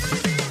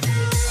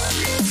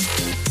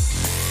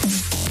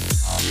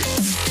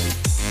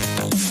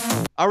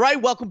All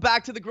right, welcome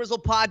back to the Grizzle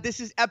Pod. This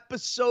is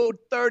episode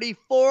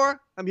 34.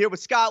 I'm here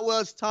with Scott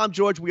Willis, Tom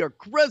George. We are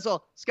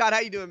Grizzle. Scott, how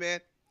you doing, man?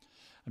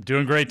 I'm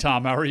doing great,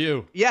 Tom. How are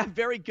you? Yeah,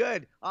 very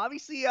good.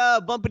 Obviously,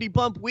 bumpity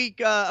bump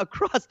week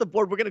across the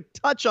board. We're going to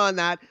touch on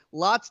that.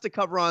 Lots to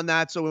cover on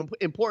that. So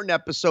important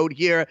episode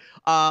here.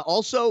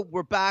 Also,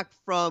 we're back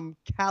from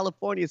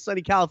California,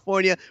 sunny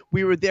California.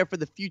 We were there for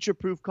the Future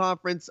Proof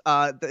Conference.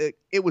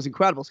 It was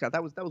incredible, Scott.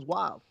 That was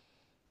wild.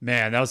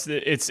 Man,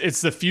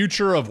 it's the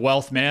future of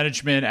wealth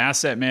management,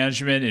 asset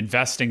management,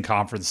 investing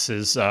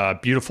conferences.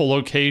 Beautiful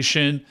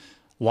location,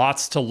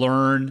 lots to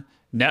learn.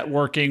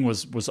 Networking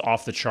was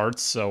off the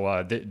charts,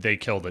 so they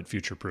killed it.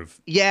 Future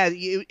Proof. Yeah,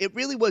 it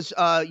really was.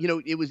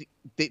 It was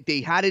they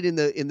had it in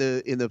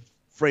the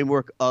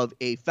framework of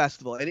a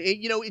festival, and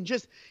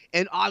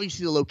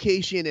obviously the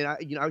location, and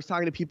I was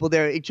talking to people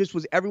there. It just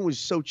was, everyone was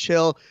so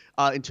chill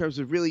in terms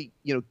of really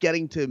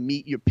getting to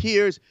meet your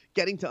peers,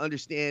 getting to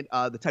understand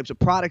the types of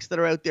products that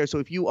are out there. So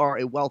if you are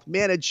a wealth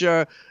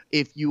manager,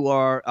 if you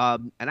are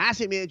an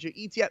asset manager,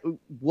 ETF,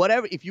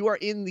 whatever, if you are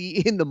in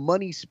the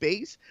money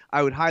space,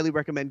 I would highly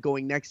recommend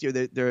going next year.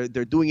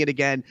 They're doing it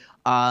again.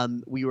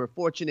 We were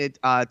fortunate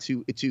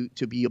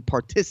to be a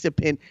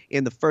participant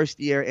in the first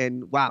year,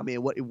 and wow,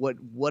 man,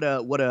 what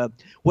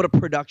a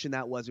production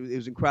that was. It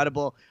was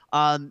incredible.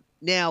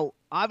 Now,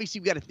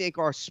 obviously, we got to thank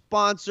our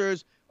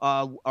sponsors.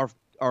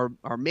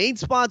 Our main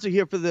sponsor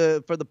here for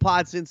the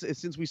pod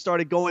since we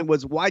started going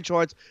was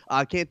YCharts.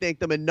 Can't thank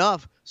them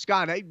enough.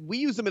 Scott, we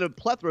use them in a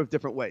plethora of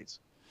different ways.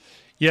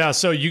 Yeah,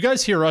 so you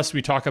guys hear us,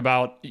 we talk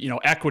about,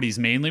 equities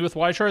mainly with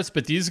YCharts,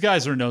 but these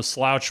guys are no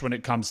slouch when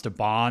it comes to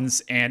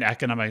bonds and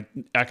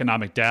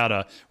economic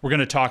data. We're going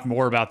to talk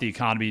more about the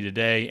economy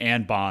today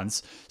and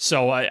bonds.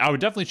 So I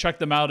would definitely check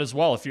them out as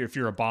well if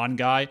you're a bond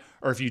guy,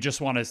 or if you just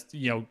want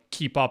to,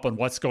 keep up on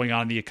what's going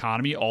on in the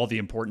economy, all the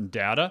important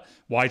data.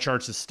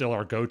 YCharts is still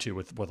our go-to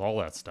with all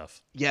that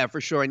stuff. Yeah,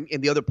 for sure. And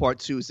the other part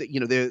too is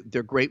that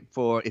they're great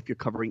for if you're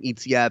covering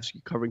ETFs,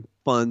 you're covering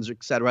funds,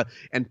 et cetera,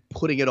 and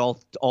putting it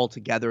all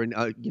together. And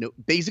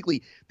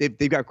basically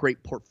they've got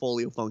great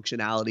portfolio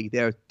functionality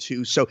there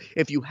too. So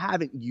if you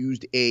haven't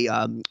used they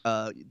have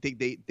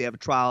a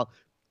trial.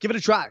 Give it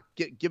a try.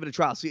 Give it a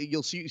trial.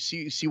 You'll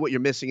see what you're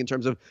missing in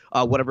terms of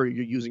whatever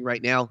you're using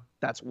right now.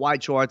 That's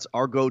YCharts,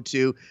 our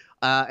go-to.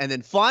 And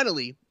then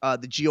finally,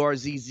 the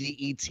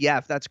GRZZ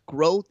ETF. That's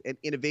growth and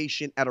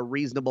innovation at a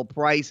reasonable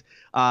price.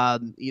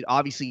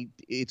 Obviously,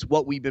 it's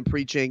what we've been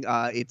preaching.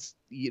 It's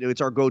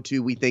our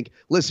go-to. We think,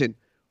 listen,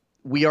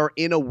 we are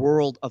in a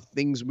world of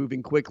things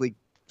moving quickly,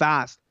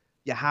 fast.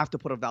 You have to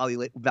put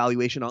a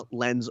valuation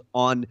lens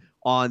on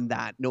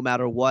that, no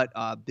matter what.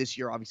 This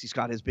year, obviously,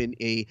 Scott, has been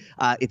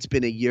it's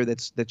been a year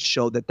that's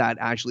showed that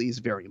actually is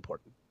very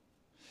important.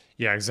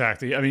 Yeah,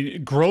 exactly. I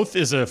mean, growth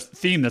is a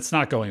theme that's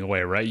not going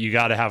away, right? You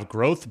got to have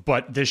growth,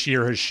 but this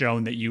year has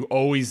shown that you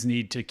always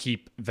need to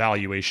keep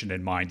valuation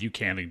in mind. You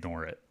can't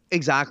ignore it.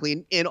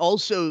 Exactly. And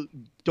also,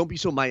 don't be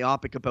so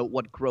myopic about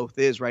what growth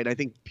is, right? I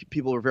think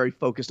people are very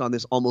focused on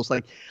this, almost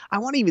like, I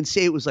want to even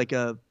say it was like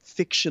a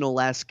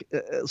fictional-esque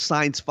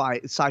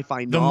sci-fi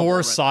novel. The more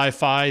right?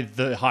 sci-fi,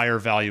 the higher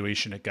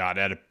valuation it got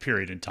at a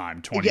period in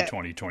time,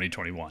 2020,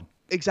 2021.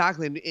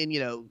 Exactly.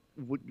 And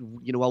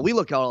while we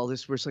look at all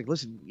this, we're just like,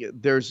 listen,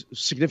 there's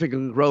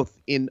significant growth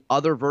in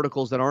other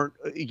verticals that aren't,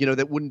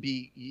 that wouldn't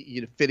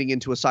be fitting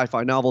into a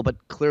sci-fi novel,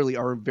 but clearly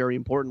are very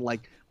important,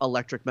 like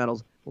electric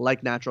metals,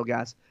 like natural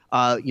gas.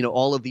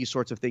 All of these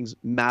sorts of things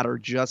matter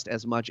just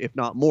as much, if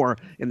not more,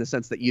 in the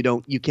sense that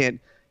you can't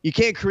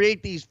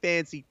create these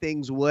fancy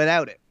things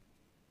without it.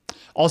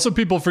 Also,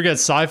 people forget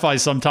sci-fi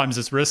sometimes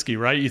it's risky,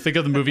 right? You think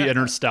of the movie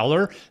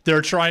Interstellar,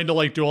 they're trying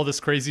to do all this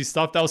crazy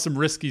stuff. That was some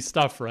risky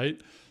stuff, right?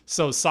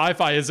 So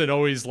sci-fi isn't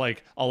always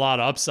like a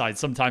lot of upside.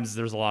 Sometimes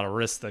there's a lot of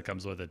risk that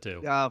comes with it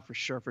too. For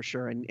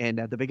sure. And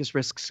the biggest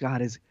risk,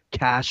 Scott, is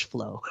cash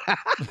flow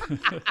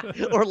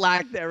or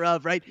lack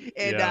thereof, right?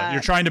 And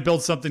you're trying to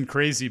build something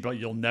crazy, but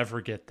you'll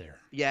never get there.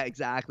 Yeah,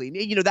 exactly.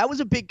 That was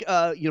a big,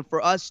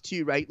 for us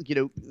too, right?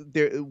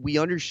 We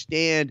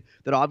understand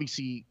that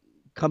obviously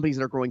companies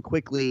that are growing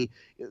quickly,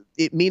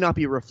 it may not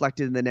be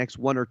reflected in the next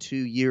 1 or 2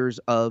 years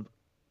of,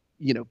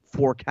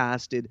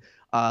 forecasted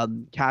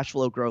cash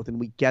flow growth, and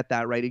we get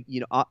that, right?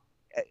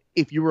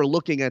 If you were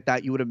looking at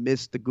that, you would have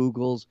missed the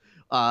Googles,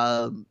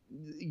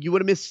 you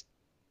would have missed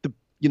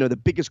the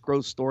biggest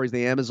growth stories,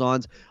 the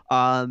Amazons.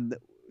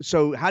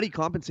 So how do you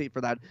compensate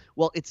for that?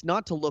 Well, it's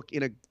not to look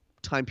in a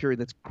time period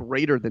that's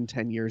greater than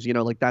 10 years.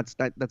 That's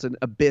an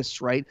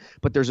abyss, right?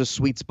 But there's a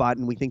sweet spot,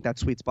 and we think that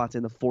sweet spot's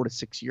in the 4 to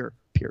 6 year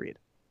period.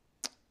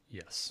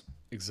 Yes,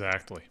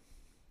 exactly.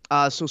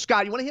 So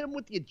Scott, you want to hit him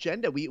with the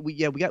agenda? We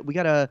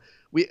got a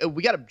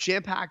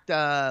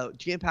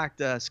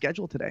jam-packed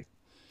schedule today.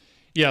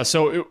 Yeah,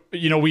 so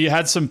we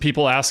had some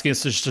people asking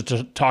us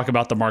to talk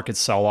about the market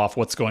sell-off,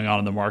 what's going on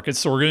in the market.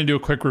 So we're going to do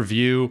a quick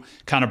review,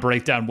 kind of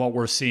break down what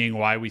we're seeing,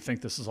 why we think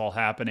this is all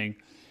happening.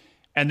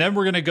 And then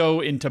we're going to go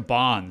into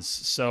bonds.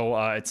 So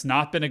it's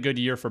not been a good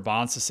year for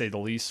bonds, to say the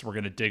least. We're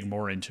going to dig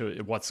more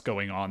into what's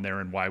going on there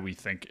and why we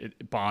think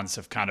bonds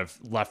have kind of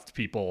left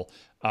people.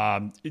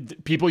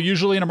 People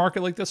usually in a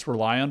market like this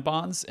rely on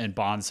bonds, and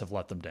bonds have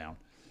let them down.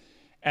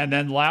 And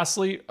then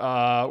lastly,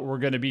 we're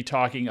going to be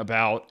talking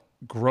about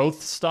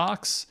growth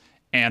stocks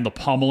and the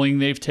pummeling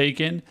they've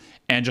taken,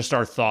 and just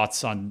our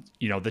thoughts on,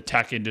 the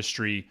tech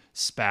industry,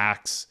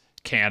 SPACs,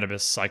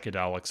 cannabis,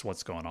 psychedelics,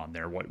 what's going on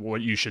there,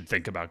 what you should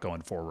think about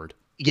going forward.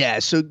 Yeah,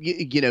 so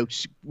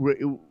that's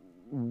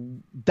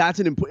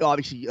an important.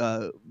 Obviously,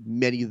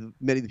 many of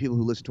the people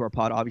who listen to our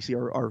pod obviously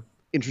are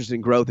interested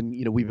in growth,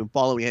 and we've been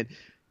following it.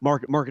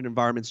 Market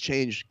environments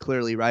change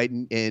clearly, right?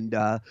 And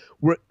I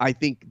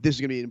think this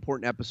is going to be an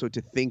important episode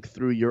to think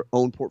through your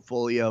own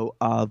portfolio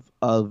of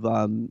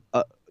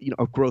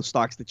growth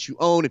stocks that you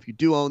own, if you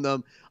do own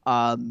them.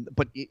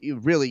 But it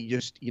really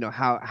just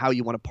how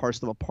you want to parse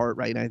them apart,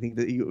 right? And I think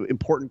that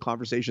important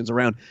conversations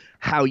around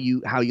how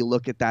you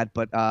look at that.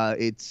 But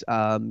it's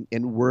and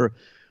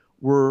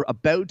we're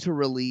about to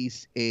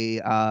release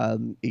a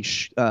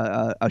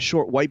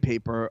short white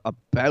paper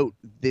about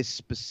this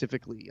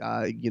specifically.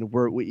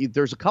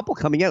 There's a couple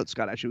coming out,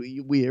 Scott.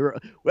 Actually, we're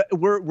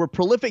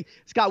prolific.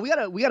 Scott, we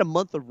got a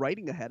month of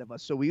writing ahead of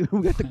us. So we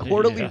got the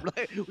quarterly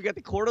we got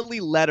the quarterly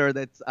letter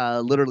that's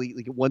literally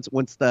like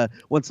once the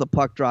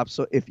puck drops,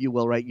 so if you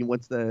will, right?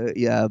 Once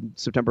the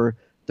September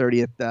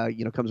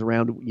 30th comes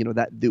around,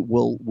 that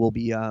we'll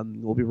be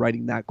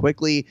writing that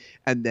quickly,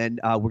 and then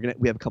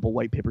we have a couple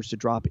white papers to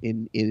drop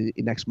in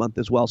next month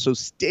as well, so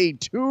stay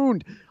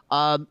tuned.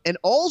 And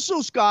also,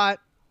 Scott,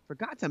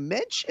 forgot to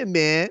mention,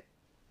 man,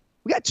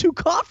 we got 2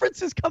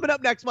 conferences coming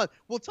up next month.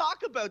 We'll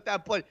talk about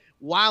that, but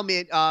wow,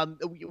 man,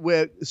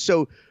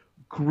 so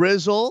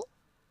Grizzle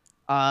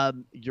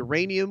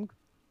Uranium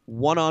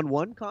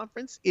one-on-one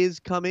conference is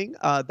coming.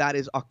 That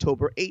is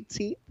October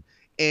 18th,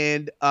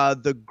 and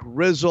the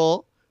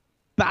Grizzle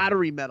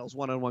Battery Metals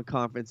one-on-one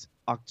conference,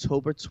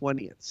 October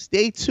 20th.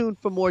 Stay tuned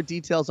for more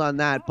details on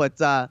that, but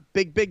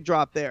big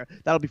drop there.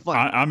 That'll be fun.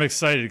 I'm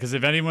excited because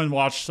if anyone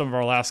watched some of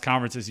our last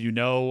conferences,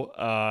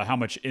 how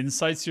much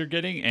insights you're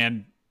getting,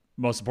 and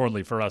most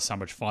importantly for us, how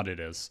much fun it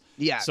is.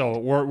 Yeah. So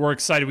we're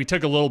excited. We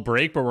took a little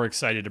break, but we're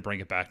excited to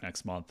bring it back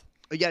next month.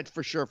 Yeah,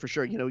 for sure.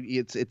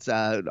 It's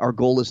our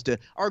goal is to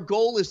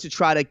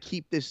try to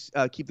keep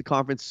the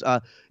conference,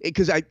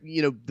 because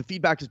the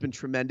feedback has been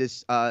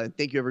tremendous.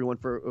 Thank you everyone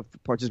for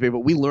participating. But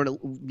we learn,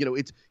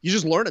 you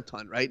just learn a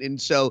ton, right? And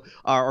so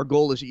our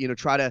goal is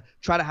try to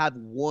have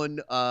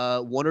one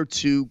or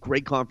 2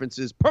 great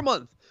conferences per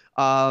month.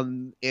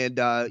 We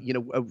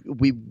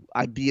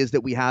ideas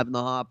that we have in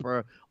the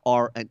hopper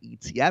are an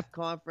ETF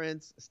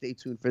conference. Stay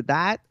tuned for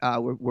that.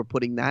 We're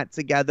putting that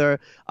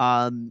together,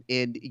 and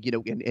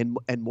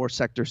more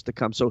sectors to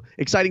come. So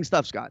exciting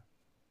stuff, Scott.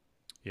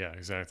 Yeah,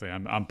 exactly.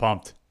 I'm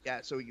pumped. Yeah.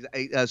 So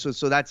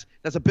that's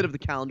a bit of the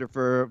calendar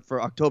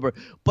for October.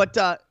 But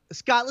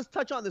Scott, let's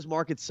touch on this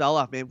market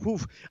sell-off, man.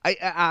 Oof.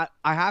 I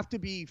have to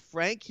be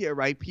frank here,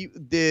 right?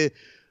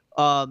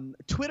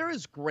 Twitter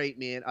is great,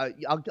 man.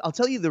 I'll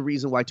tell you the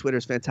reason why Twitter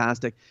is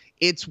fantastic.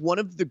 It's one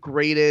of the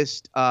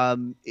greatest.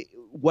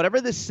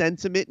 Whatever the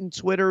sentiment in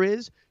Twitter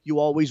is, you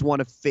always want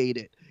to fade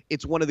it.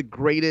 It's one of the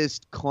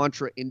greatest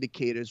contra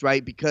indicators,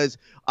 right? Because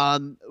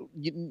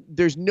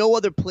there's no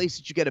other place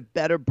that you get a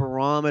better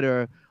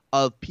barometer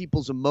of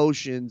people's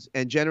emotions,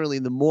 and generally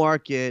in the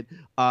market,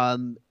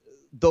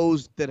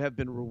 those that have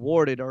been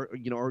rewarded are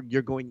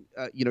you're going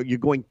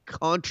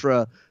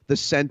contra the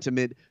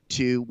sentiment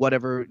to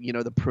whatever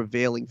the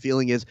prevailing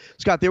feeling is.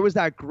 Scott, there was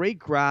that great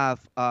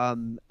graph.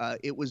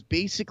 It was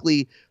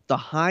basically the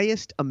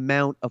highest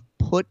amount of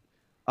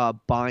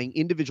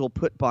individual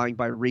put buying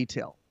by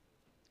retail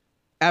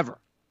ever.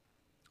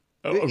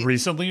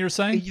 Recently, you're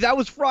saying? That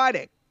was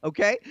Friday.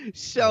 Okay,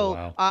 so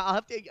wow. I'll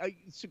have to.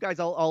 So guys,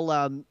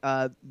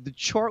 the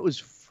chart was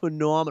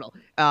phenomenal.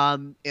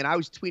 And I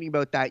was tweeting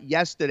about that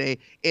yesterday,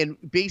 and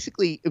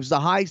basically it was the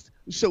highest.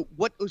 So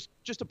what was,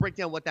 just to break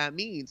down what that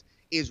means,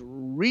 is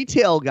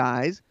retail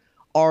guys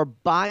are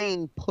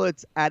buying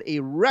puts at a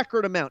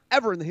record amount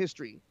ever in the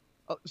history.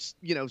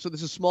 So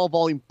this is small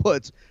volume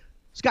puts.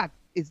 Scott,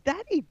 is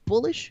that a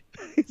bullish?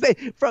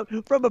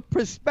 from a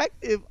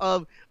perspective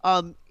of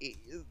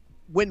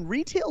when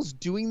retail's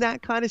doing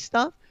that kind of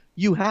stuff,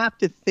 you have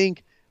to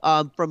think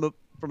from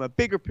a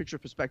bigger picture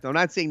perspective. I'm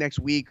not saying next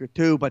week or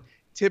 2, but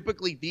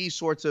typically these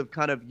sorts of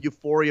kind of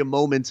euphoria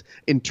moments,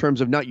 in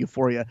terms of not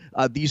euphoria,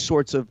 these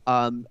sorts of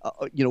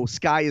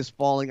sky is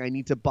falling, I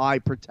need to buy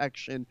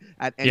protection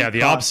at any the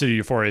cost. opposite of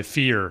euphoria,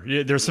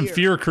 fear. There's some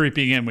fear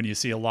creeping in when you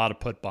see a lot of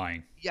put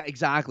buying. Yeah,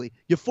 exactly.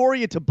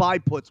 Euphoria to buy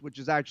puts, which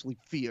is actually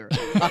fear.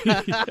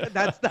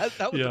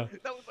 That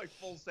was my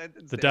full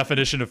sentence. The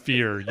definition of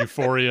fear: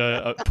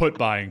 euphoria, put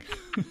buying.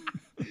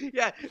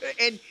 Yeah,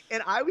 and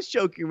I was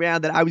joking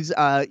around that I was,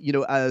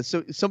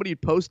 so somebody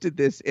had posted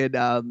this in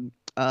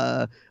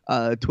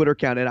Twitter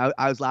account, and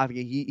I was laughing.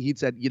 And he'd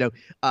said,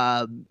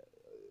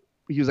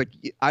 he was like,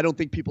 I don't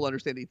think people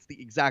understand. It's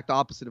the exact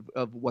opposite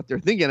of what they're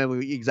thinking. I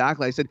mean,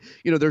 exactly. I said,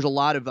 there's a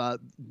lot of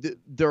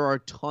there are a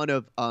ton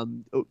of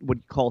what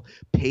you call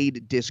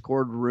paid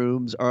Discord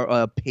rooms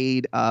or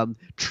paid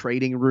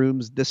trading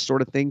rooms, this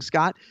sort of thing,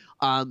 Scott.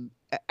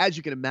 As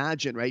you can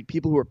imagine, right?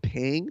 People who are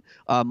paying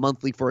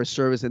monthly for a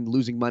service and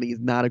losing money is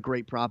not a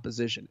great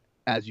proposition,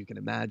 as you can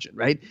imagine,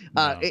 right?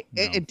 No.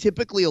 And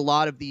typically, a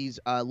lot of these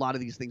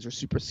things are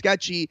super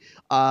sketchy,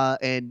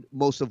 and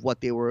most of what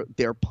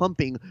they're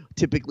pumping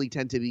typically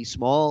tend to be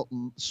small,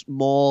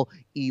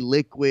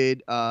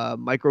 illiquid,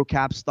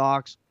 microcap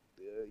stocks.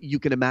 You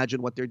can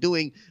imagine what they're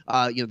doing.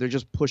 They're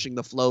just pushing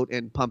the float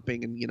and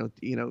pumping, and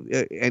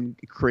and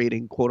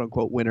creating quote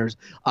unquote winners.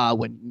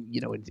 When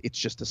it's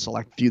just a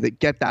select few that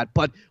get that.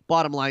 But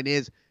bottom line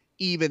is,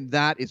 even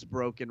that is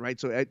broken, right?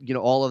 So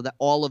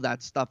all of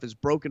that stuff is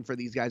broken for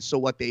these guys. So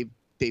what they've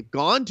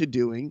gone to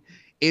doing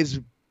is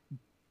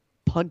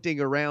punting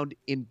around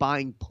in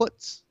buying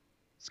puts,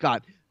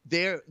 Scott.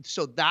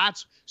 So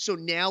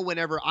now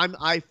whenever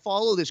I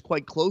follow this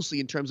quite closely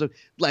in terms of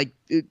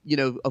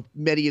of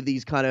many of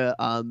these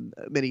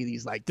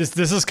like this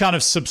is kind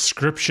of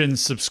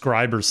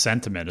subscriber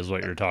sentiment is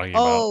what you're talking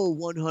about. Oh,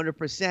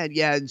 100%.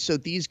 Yeah. And so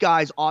these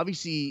guys,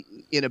 obviously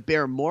in a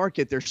bear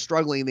market, they're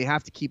struggling. They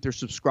have to keep their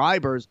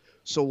subscribers.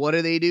 So what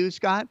do,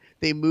 Scott?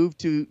 They move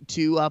to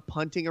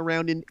punting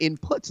around in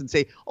puts and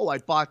say, oh, I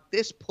bought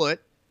this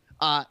put.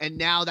 And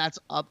now that's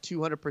up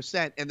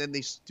 200%. And then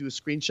they do a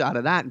screenshot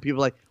of that. And people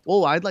are like,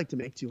 whoa, I'd like to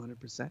make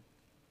 200%.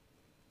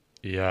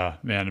 Yeah,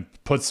 man.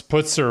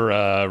 Puts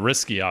are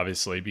risky,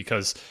 obviously,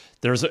 because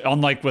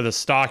unlike with a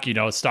stock,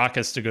 a stock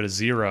has to go to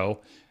zero.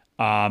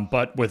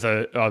 But with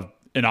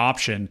an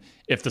option,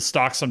 if the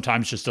stock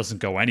sometimes just doesn't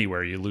go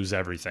anywhere, you lose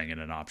everything in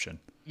an option.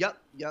 Yep.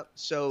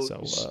 So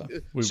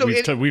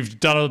we've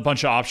done a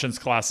bunch of options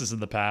classes in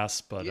the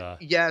past, but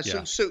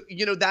So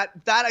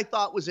that I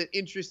thought was an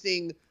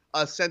interesting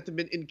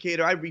sentiment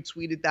indicator. I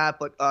retweeted that,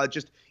 but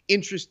just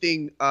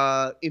interesting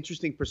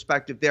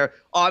perspective there.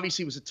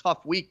 Obviously, it was a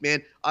tough week,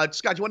 man.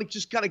 Scott, do you want to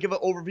just kind of give an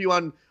overview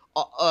on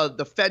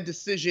the Fed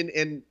decision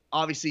and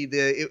obviously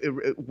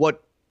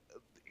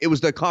it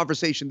was the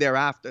conversation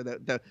thereafter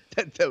that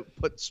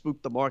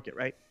spooked the market,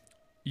 right?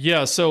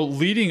 Yeah. So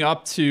leading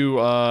up to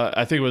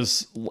I think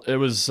it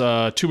was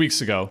 2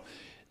 weeks ago,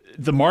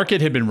 the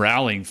market had been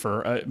rallying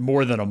for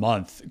more than a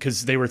month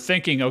because they were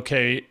thinking,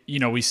 okay,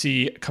 we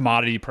see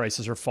commodity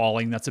prices are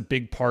falling. That's a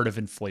big part of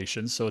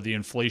inflation. So the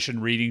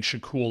inflation reading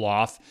should cool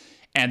off.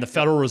 And the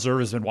Federal Reserve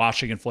has been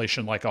watching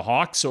inflation like a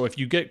hawk. So if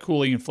you get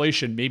cooling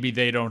inflation, maybe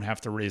they don't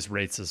have to raise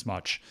rates as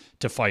much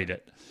to fight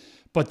it.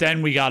 But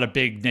then we got a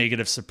big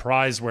negative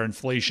surprise where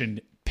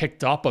inflation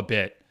picked up a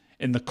bit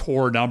in the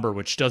core number,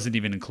 which doesn't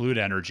even include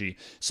energy.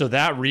 So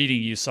that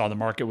reading, you saw the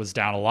market was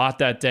down a lot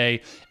that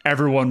day.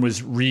 Everyone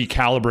was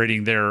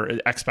recalibrating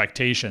their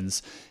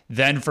expectations.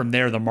 Then from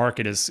there, the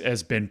market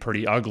has been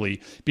pretty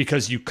ugly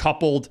because you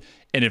coupled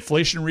an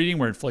inflation reading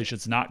where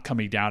inflation's not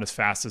coming down as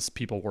fast as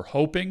people were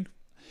hoping.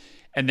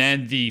 And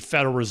then the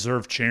Federal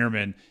Reserve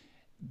chairman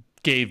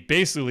gave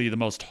basically the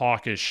most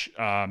hawkish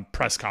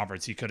press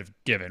conference he could have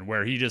given,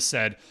 where he just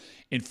said,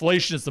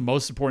 inflation is the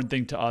most important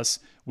thing to us.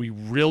 We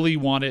really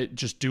want to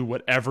just do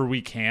whatever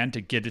we can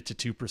to get it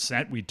to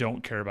 2%. We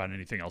don't care about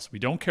anything else. We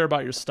don't care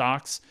about your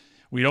stocks.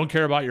 We don't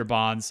care about your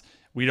bonds.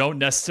 We don't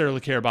necessarily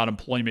care about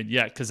employment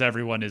yet because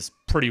everyone is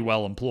pretty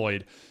well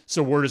employed.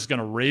 So we're just going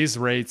to raise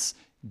rates,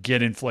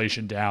 get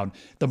inflation down.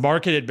 The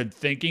market had been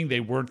thinking they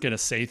weren't going to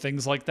say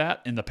things like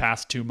that in the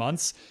past 2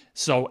 months.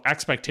 So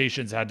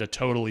expectations had to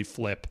totally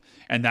flip.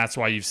 And that's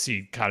why you've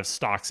seen kind of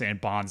stocks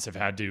and bonds have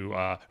had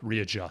to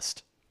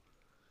readjust.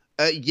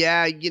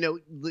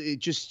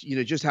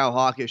 Just how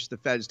hawkish the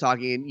Fed is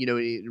talking,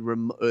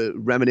 and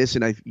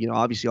reminiscent.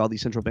 Obviously, all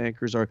these central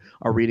bankers are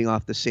reading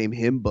off the same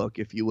hymn book,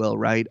 if you will,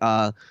 right?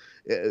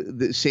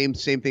 The same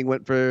thing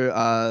went for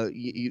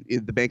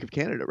the Bank of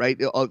Canada,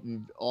 right?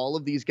 All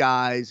of these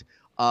guys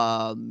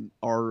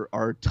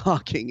are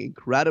talking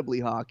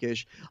incredibly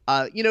hawkish.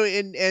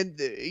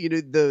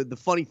 The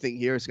funny thing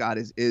here, Scott,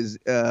 is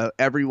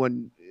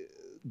everyone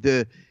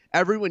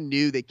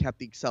knew they kept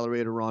the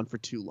accelerator on for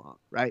too long,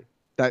 right?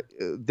 That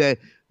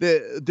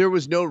there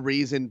was no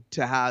reason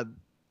to have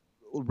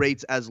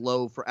rates as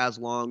low for as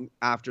long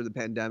after the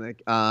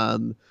pandemic.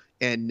 And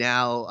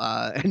now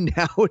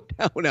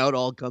it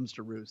all comes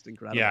to roost.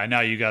 Incredible. Yeah,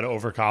 now you got to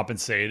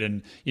overcompensate,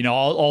 and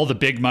all the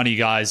big money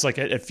guys like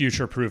at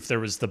Future Proof.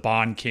 There was the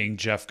bond king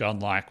Jeff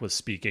Gundlach was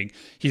speaking.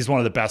 He's one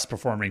of the best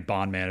performing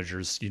bond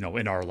managers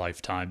in our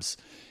lifetimes,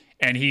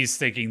 and he's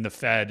thinking the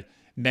Fed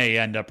may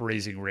end up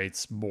raising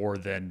rates more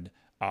than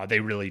they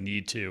really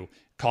need to,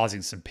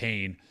 causing some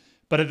pain.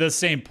 But at the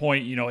same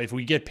point, if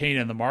we get pain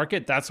in the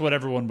market, that's what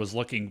everyone was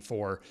looking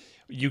for.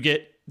 You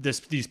get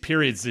these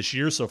periods this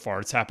year so far.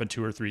 It's happened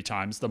 2 or 3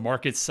 times. The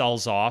market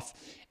sells off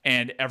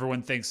and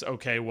everyone thinks,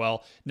 okay,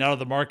 well, now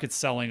the market's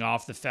selling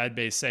off. The Fed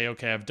may say,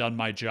 okay, I've done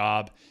my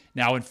job.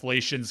 Now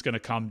inflation's going to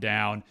come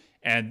down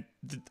and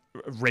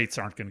rates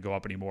aren't going to go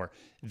up anymore.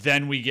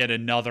 Then we get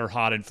another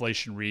hot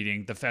inflation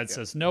reading. The Fed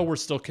says, no, we're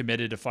still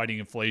committed to fighting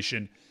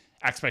inflation.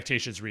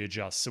 expectations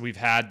readjust. So we've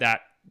had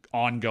that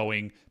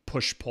ongoing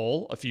push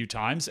pull a few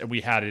times, and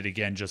we had it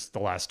again just the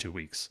last 2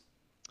 weeks.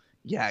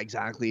 Yeah,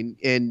 exactly.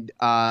 And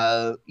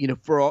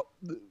for all,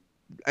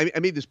 I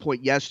made this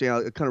point yesterday.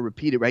 I'll kind of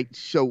repeat it, right?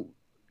 So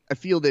I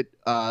feel that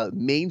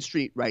Main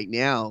Street right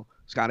now,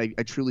 Scott,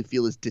 I truly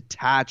feel is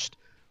detached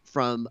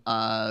from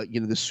the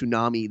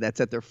tsunami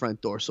that's at their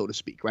front door, so to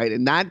speak, right?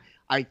 And that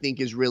I think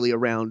is really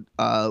around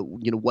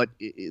what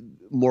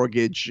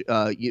mortgage,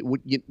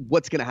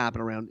 what's going to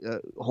happen around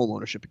home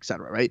ownership, et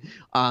cetera, right?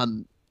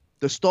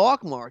 The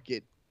stock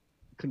market,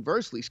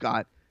 conversely,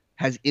 Scott,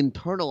 has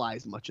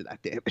internalized much of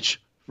that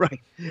damage.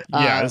 Right.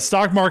 Yeah, the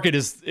stock market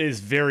is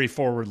very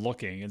forward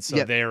looking, and so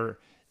yeah.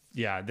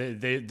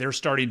 they're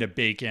starting to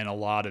bake in a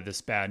lot of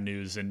this bad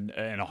news and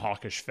a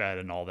hawkish Fed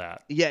and all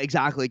that. Yeah,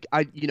 exactly.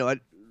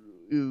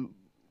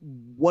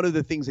 One of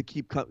the things that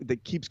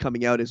keeps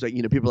coming out is that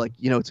people are like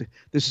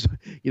this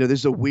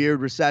is a weird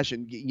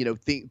recession.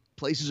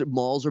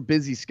 Malls are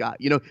busy,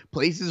 Scott.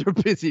 Places are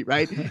busy,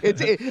 right?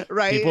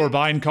 Right. People are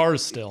buying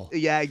cars still.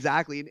 Yeah,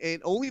 exactly.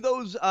 And only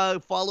those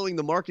following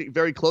the market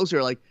very closely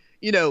are like.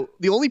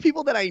 The only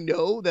people that I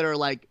know that are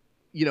like,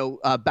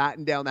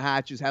 batten down the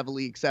hatches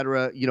heavily, et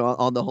cetera,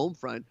 on the home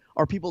front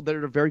are people that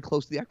are very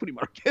close to the equity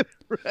market.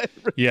 Right?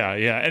 Yeah.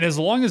 And as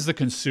long as the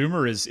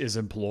consumer is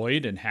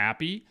employed and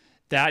happy,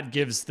 that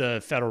gives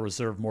the Federal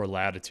Reserve more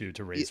latitude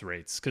to raise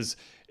rates. Because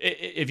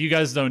if you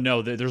guys don't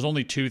know, there's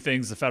only two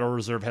things the Federal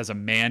Reserve has a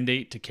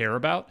mandate to care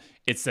about.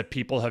 It's that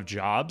people have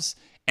jobs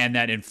and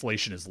that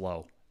inflation is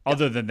low. Yeah.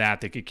 Other than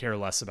that, they could care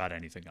less about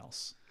anything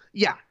else.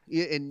 Yeah,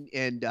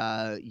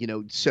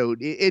 so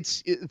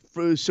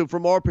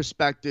from our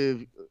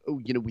perspective,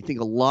 we think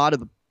a lot of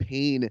the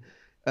pain,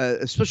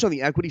 especially on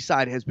the equity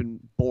side, has been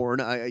borne.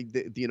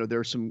 There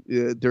were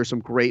some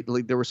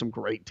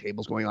great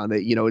tables going on that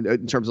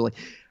in terms of like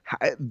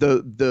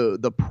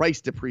the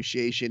price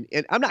depreciation,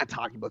 and I'm not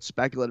talking about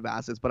speculative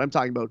assets, but I'm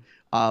talking about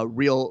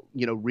real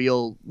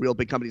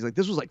big companies. Like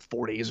this was like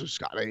 4 days,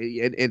 Scott,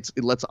 and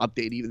let's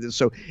update even this.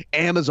 So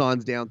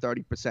Amazon's down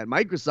 30%,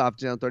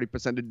 Microsoft's down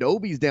 30%,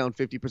 Adobe's down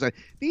 50%.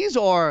 These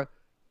are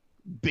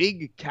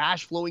big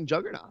cash flowing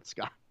juggernauts,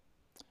 Scott.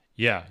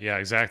 Yeah,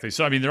 exactly.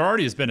 So, I mean, there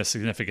already has been a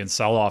significant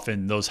sell-off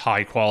in those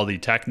high-quality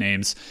tech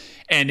names.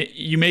 And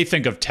you may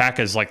think of tech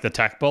as like the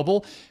tech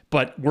bubble,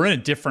 but we're in a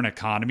different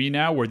economy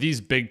now where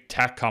these big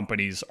tech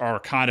companies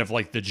are kind of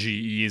like the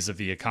GEs of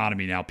the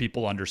economy now.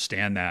 People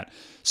understand that.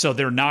 So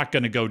they're not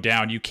going to go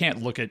down. You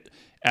can't look at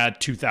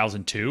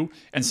 2002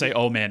 and say,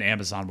 oh, man,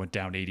 Amazon went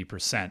down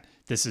 80%.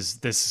 This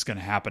is going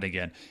to happen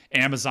again.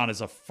 Amazon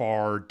is a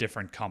far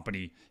different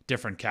company,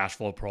 different cash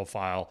flow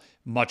profile,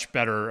 much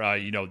better.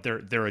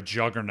 They're a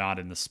juggernaut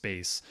in the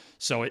space.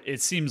 So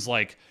it seems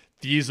like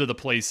these are the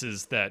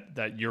places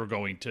that you're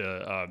going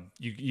to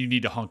you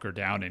need to hunker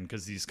down in,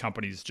 because these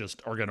companies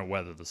just are going to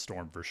weather the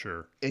storm for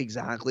sure.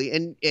 Exactly,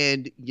 and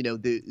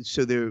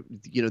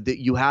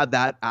you have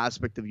that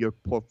aspect of your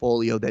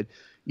portfolio that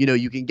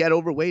you can get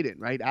overweight in,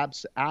 right?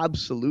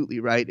 Absolutely,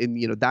 right, and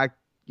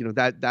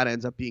that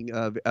ends up being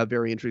a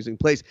very interesting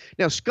place.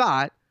 Now,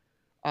 Scott,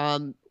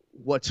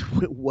 what's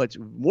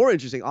more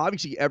interesting,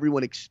 obviously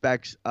everyone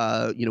expects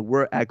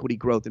we're equity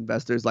growth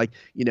investors, like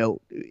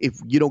if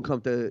you don't come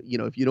to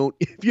if you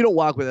don't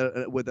walk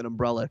with an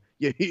umbrella,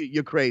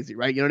 you're crazy,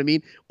 right? You know what I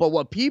mean? But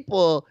what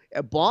people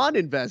bond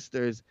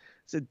investors,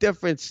 it's a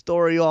different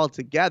story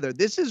altogether.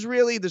 This is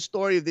really the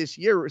story of this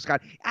year,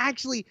 Scott.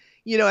 Actually,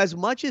 as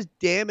much as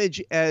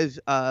damage as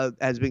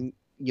has been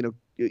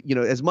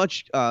as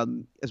much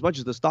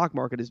as the stock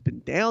market has been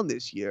down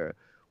this year,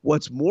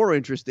 what's more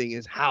interesting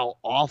is how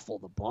awful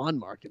the bond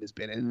market has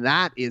been, and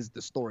that is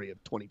the story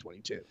of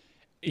 2022.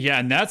 Yeah,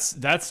 and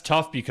that's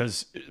tough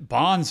because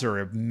bonds are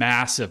a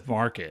massive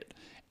market,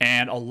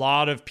 and a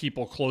lot of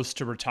people close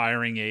to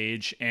retiring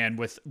age and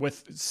with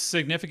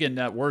significant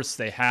net worths,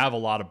 they have a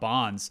lot of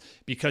bonds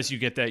because you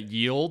get that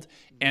yield,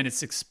 and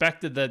it's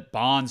expected that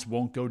bonds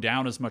won't go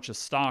down as much as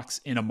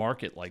stocks in a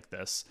market like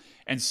this.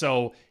 And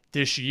so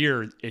this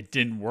year, it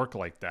didn't work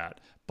like that.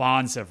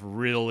 Bonds have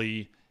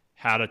really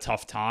had a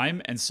tough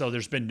time, and so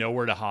there's been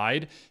nowhere to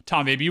hide.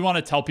 Tom, maybe you want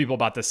to tell people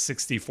about the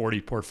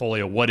 60-40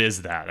 portfolio. What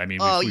is that? I mean,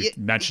 we've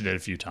mentioned it a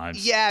few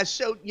times. Yeah,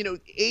 so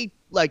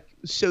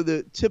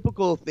the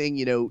typical thing,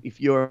 if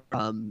you're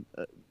the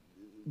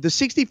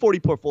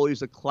 60-40 portfolio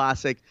is a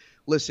classic.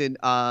 Listen,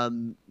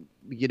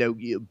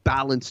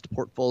 balanced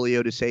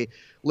portfolio to say,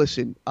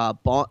 listen,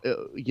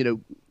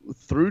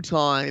 through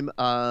time,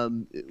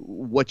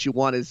 what you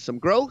want is some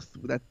growth.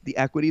 That the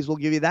equities will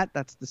give you that.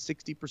 That's the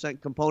 60%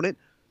 component.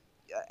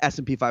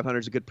 S&P 500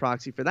 is a good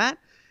proxy for that.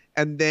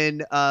 And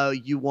then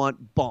you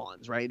want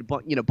bonds, right?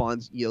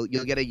 Bonds, you'll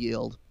get a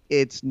yield.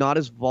 It's not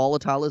as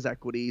volatile as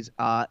equities,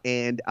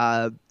 and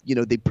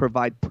they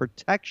provide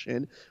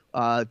protection,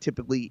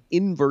 typically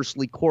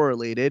inversely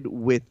correlated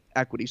with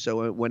equity.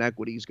 So when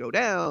equities go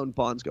down,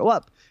 bonds go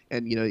up,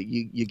 and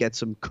you get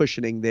some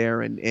cushioning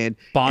there. And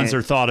bonds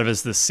are thought of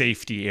as the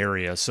safety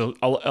area. So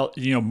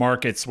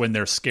markets, when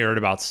they're scared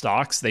about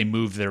stocks, they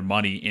move their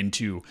money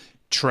into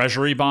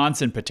treasury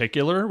bonds in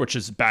particular, which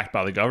is backed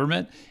by the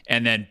government,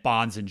 and then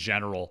bonds in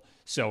general.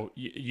 So,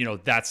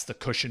 that's the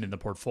cushion in the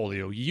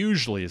portfolio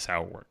usually is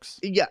how it works.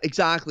 Yeah,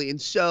 exactly. And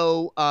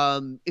so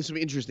it's some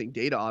interesting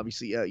data,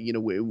 obviously,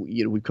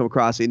 we've come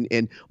across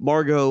and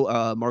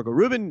Margot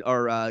Rubin,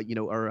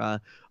 our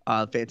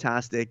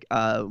fantastic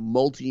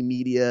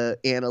multimedia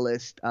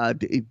analyst.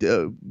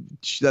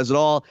 She does it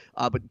all.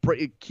 But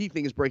key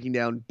thing is breaking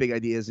down big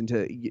ideas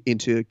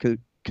into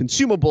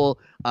consumable,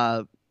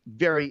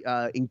 very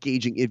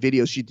engaging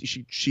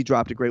videos. She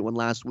dropped a great one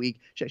last week.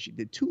 She actually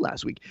did 2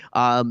 last week.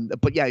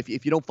 But yeah,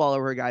 if you don't follow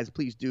her, guys,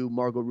 please do.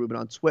 Margot Rubin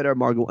on Twitter,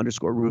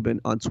 Margot_Rubin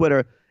on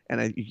Twitter.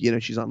 And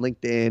she's on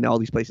LinkedIn, all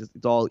these places.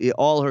 It's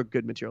all her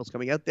good materials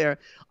coming out there.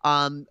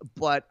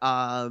 But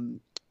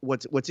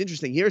what's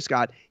interesting here,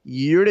 Scott,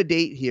 year to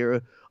date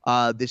here,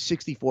 the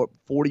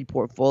 60/40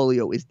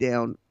 portfolio is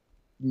down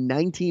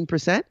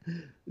 19%.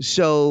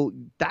 So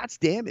that's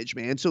damage,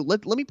 man. So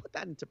let me put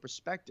that into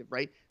perspective,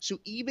 right? So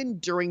even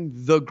during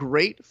the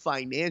great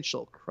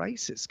financial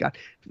crisis, Scott,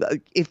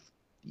 if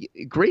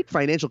great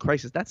financial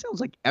crisis, that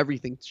sounds like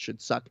everything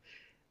should suck.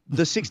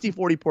 The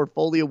 60/40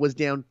 portfolio was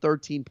down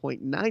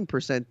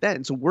 13.9%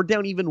 then. So we're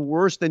down even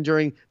worse than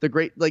during the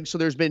great, so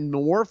there's been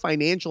more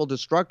financial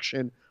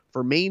destruction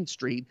for Main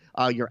Street.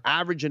 Your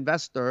average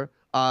investor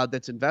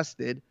that's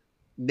invested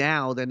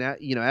now than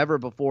ever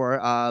before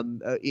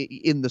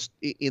in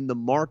the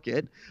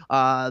market.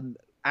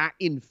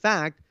 In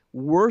fact,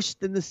 worse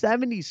than the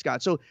 70s,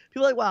 Scott. So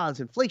people are like, wow, it's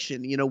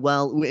inflation,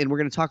 well, and we're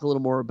going to talk a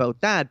little more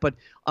about that. But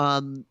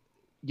the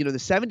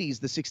 70s,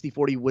 the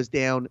 60/40 was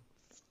down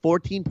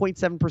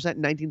 14.7% in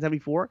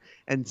 1974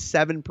 and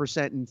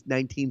 7% in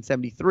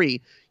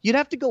 1973. You'd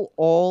have to go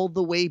all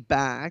the way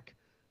back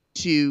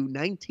to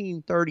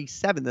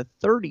 1937, the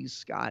 30s,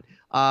 Scott,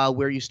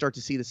 where you start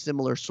to see the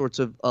similar sorts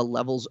of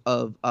levels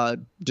of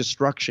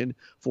destruction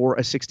for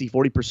a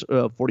 60/40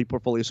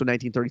 portfolio. So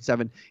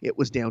 1937, it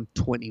was down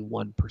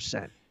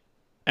 21%.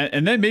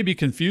 And that may be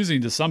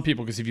confusing to some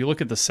people because if you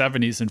look at the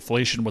 70s,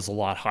 inflation was a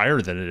lot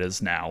higher than it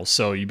is now.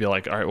 So you'd be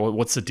like, all right, well,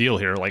 what's the deal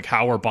here? Like,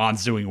 how are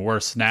bonds doing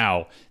worse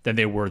now than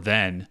they were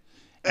then?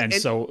 And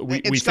so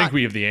we Scott, think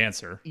we have the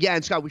answer. Yeah,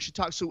 and Scott, we should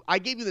talk. So I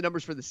gave you the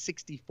numbers for the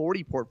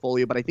 60/40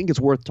 portfolio, but I think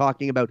it's worth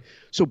talking about.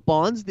 So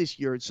bonds this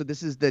year, so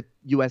this is the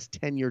U.S.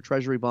 10-year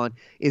Treasury bond,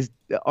 is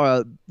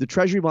the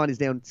Treasury bond is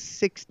down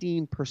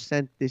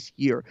 16% this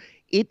year.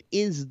 It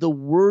is the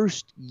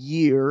worst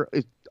year.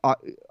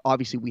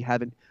 Obviously, we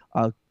haven't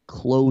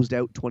closed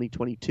out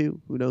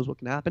 2022. Who knows what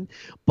can happen?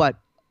 But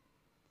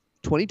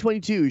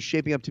 2022 is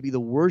shaping up to be the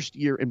worst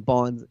year in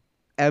bonds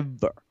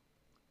ever.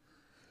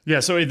 Yeah,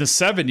 so in the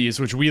 70s,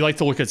 which we like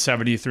to look at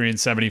 73 and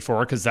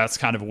 74 because that's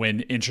kind of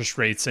when interest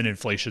rates and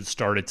inflation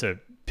started to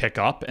pick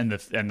up and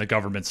the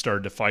government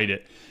started to fight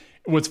it.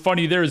 What's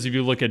funny there is if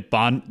you look at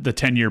the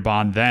 10-year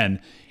bond then,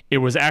 it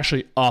was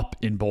actually up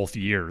in both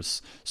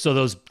years. So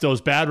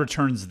those bad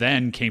returns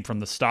then came from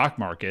the stock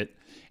market,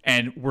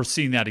 and we're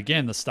seeing that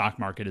again. The stock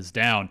market is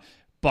down,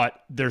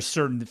 but there's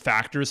certain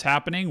factors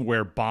happening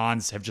where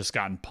bonds have just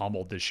gotten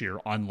pummeled this year,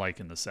 unlike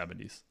in the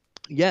 70s.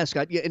 Yeah,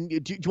 Scott. Yeah, and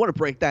do you want to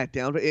break that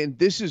down? And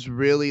this is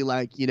really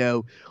like,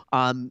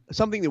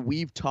 something that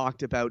we've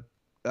talked about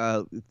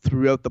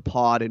throughout the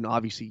pod, and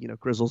obviously,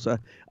 Grizzle's,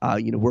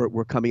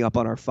 we're coming up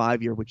on our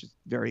 5-year, which is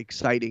very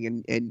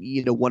exciting.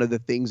 And one of the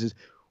things is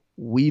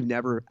we've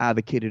never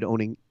advocated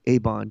owning a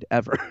bond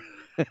ever.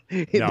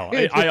 No,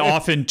 I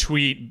often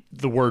tweet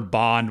the word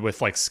bond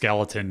with like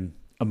skeleton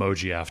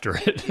emoji after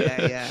it.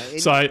 Yeah.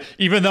 So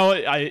even though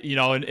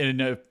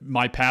in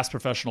my past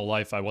professional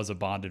life, I was a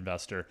bond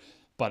investor,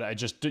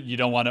 but you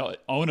don't want to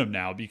own them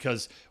now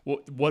because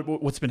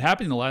what's been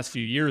happening the last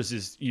few years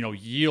is,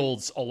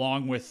 yields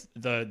along with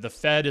the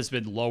Fed has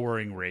been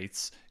lowering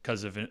rates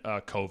because of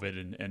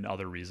COVID and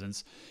other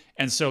reasons.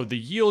 And so the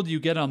yield you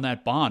get on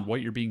that bond,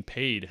 what you're being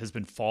paid, has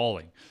been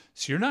falling.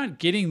 So you're not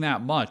getting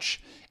that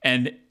much.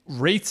 And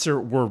rates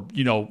were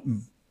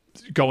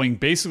going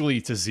basically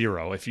to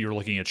zero if you're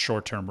looking at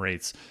short-term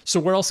rates. So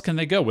where else can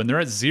they go? When they're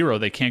at zero,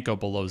 they can't go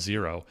below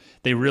zero.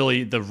 The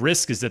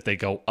risk is that they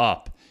go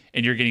up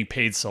and you're getting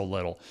paid so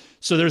little.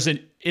 So there's an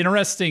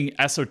interesting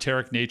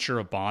esoteric nature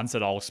of bonds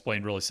that I'll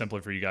explain really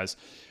simply for you guys.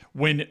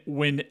 When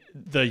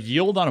the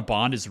yield on a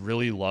bond is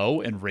really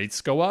low and rates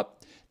go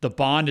up, the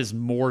bond is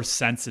more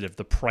sensitive.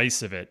 The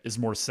price of it is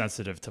more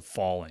sensitive to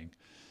falling.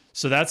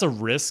 So that's a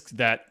risk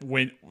that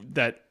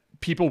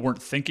people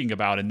weren't thinking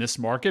about in this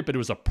market, but it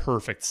was a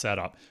perfect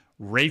setup.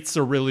 Rates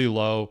are really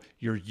low,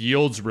 your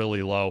yield's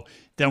really low.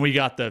 Then we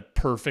got the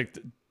perfect,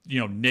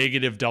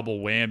 negative double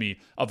whammy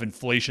of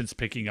inflation's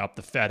picking up.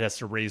 The Fed has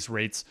to raise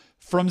rates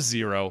from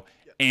zero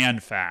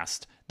and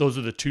fast. Those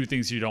are the two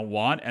things you don't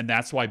want, and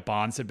that's why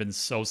bonds have been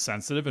so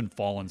sensitive and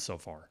fallen so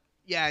far.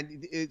 Yeah,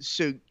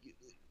 so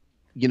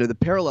the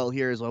parallel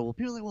here is people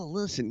are like, well,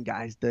 listen,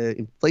 guys, the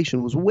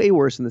inflation was way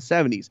worse in the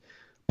 70s,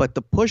 but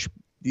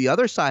the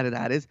other side of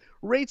that is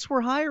rates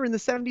were higher in the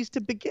 70s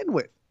to begin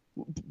with,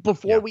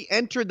 before we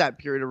entered that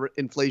period of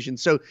inflation.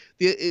 So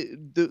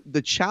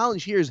the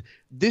challenge here is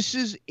this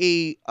is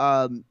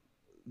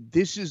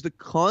this is the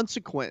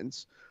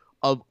consequence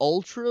of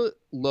ultra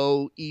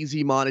low,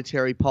 easy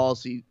monetary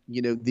policy,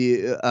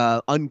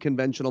 the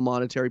unconventional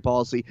monetary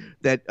policy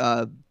that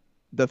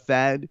the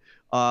Fed,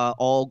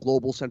 all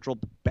global central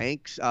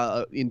banks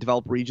in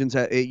developed regions,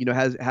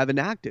 have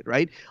enacted,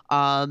 right?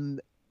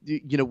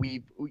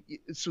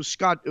 So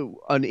Scott,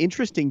 an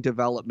interesting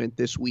development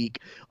this week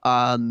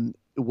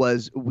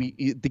was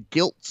the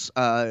gilts.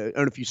 I don't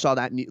know if you saw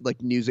that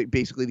news.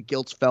 Basically, the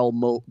gilts fell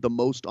the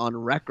most on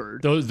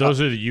record. Those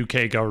are the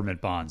UK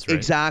government bonds, right?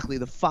 Exactly,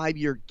 the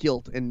 5-year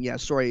gilt. And yeah,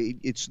 sorry,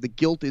 it's the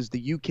gilt is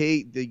the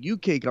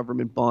UK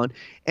government bond,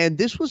 and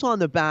this was on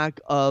the back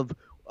of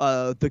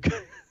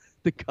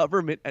the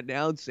government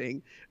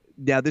announcing.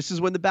 Now, this is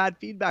when the bad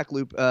feedback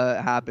loop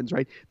happens,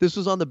 right? This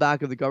was on the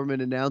back of the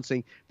government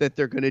announcing that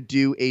they're going to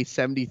do a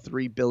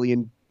 73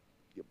 billion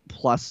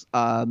plus,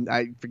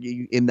 I forget,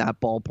 in that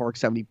ballpark,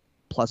 70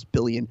 plus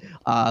billion,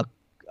 a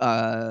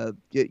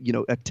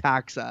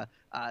tax,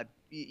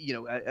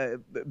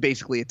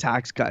 basically a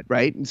tax cut,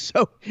 right? And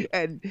so,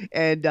 and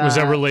was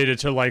that related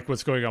to like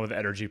what's going on with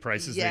energy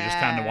prices? Yeah, they just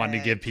kind of wanted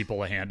to give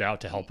people a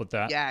handout to help with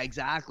that. Yeah,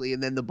 exactly.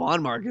 And then the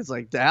bond market's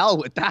like, the hell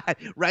with that,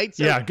 right?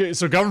 So, yeah.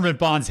 So government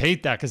bonds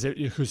hate that because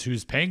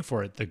who's paying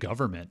for it? The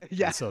government.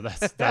 Yeah. And so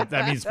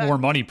that means more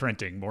money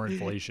printing, more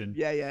inflation.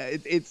 Yeah.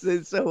 It's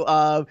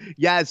so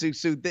yeah. So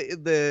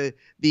the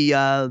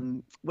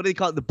what do they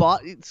call it?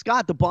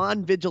 The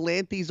bond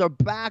vigilantes are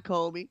back,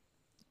 homie.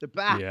 They're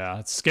back. Yeah,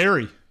 it's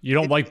scary. You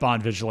don't like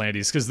bond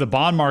vigilantes because the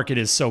bond market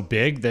is so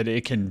big that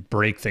it can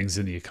break things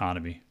in the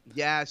economy.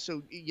 Yeah,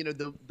 so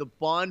the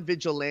bond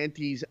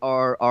vigilantes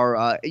are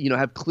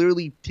have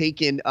clearly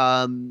taken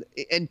and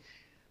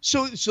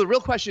so the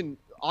real question,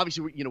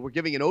 obviously, we're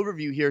giving an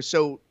overview here.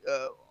 So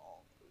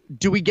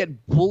do we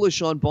get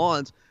bullish on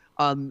bonds?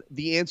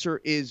 The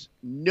answer is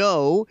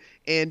no.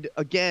 And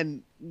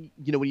again,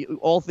 when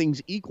all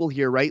things equal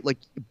here, right? Like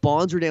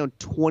bonds are down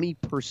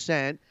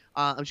 20%.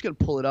 I'm just going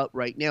to pull it up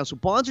right now. So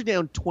bonds are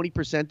down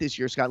 20% this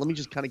year, Scott. Let me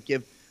just kind of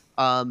give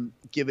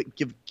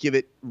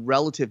it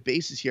relative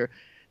basis here.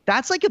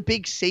 That's like a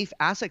big safe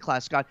asset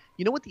class, Scott.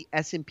 You know what the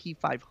S&P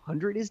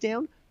 500 is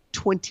down?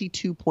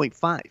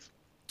 22.5.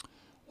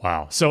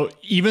 Wow. So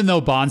even though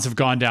bonds have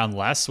gone down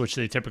less, which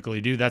they typically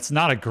do, that's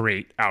not a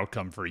great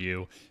outcome for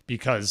you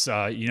because,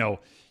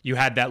 you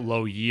had that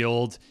low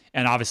yield.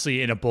 And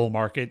obviously in a bull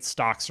market,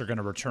 stocks are going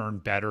to return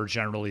better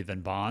generally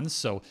than bonds.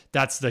 So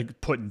that's the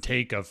put and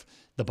take of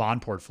the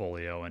bond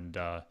portfolio. And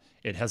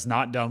it has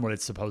not done what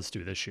it's supposed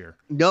to this year.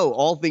 No,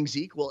 all things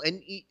equal.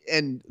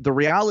 And the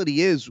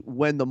reality is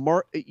when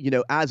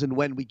as and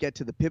when we get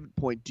to the pivot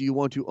point, do you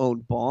want to own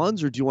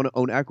bonds or do you want to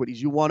own equities?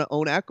 You want to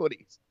own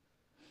equities.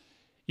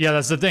 Yeah,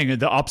 that's the thing.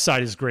 The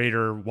upside is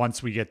greater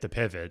once we get the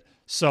pivot.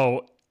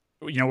 So,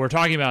 we're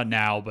talking about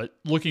now, but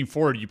looking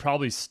forward, you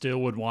probably still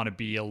would want to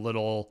be a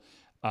little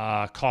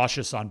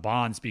cautious on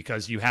bonds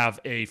because you have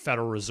a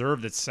Federal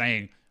Reserve that's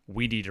saying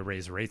we need to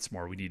raise rates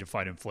more. We need to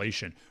fight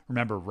inflation.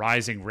 Remember,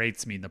 rising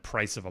rates mean the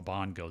price of a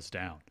bond goes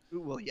down.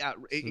 Well, yeah,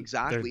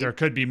 exactly. There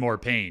could be more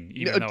pain,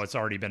 even though it's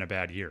already been a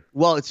bad year.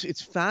 Well,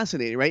 it's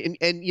fascinating, right?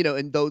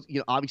 And those,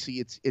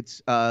 obviously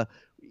it's a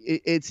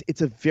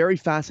very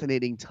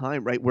fascinating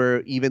time, right?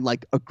 Where even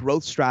like a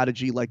growth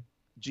strategy like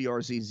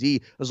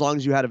GRZZ, as long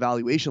as you had a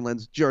valuation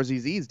lens,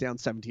 GRZZ is down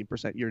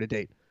 17% year to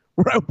date.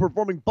 We're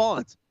outperforming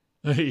bonds.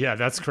 Yeah,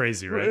 that's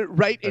crazy, right?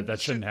 Right.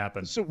 That shouldn't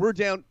happen. So we're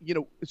down,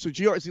 so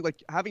GRZ,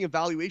 like having a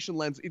valuation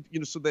lens,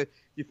 so that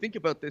you think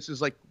about this is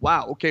like,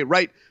 wow, okay,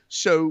 right.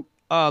 So,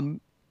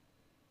 and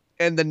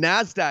the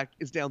NASDAQ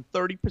is down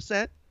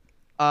 30%,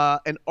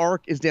 and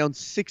ARK is down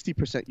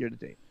 60% year to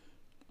date.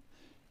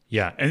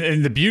 Yeah,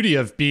 and the beauty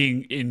of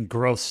being in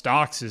growth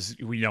stocks is,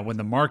 when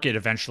the market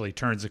eventually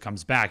turns and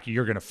comes back,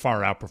 you're going to far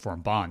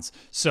outperform bonds.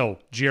 So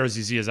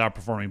GRZZ is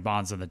outperforming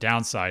bonds on the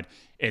downside.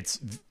 It's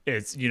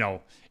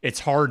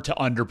hard to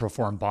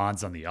underperform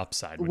bonds on the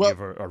upside when you have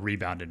a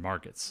rebound in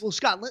markets. Well,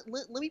 Scott, let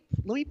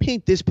me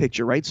paint this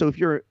picture, right? So if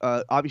you're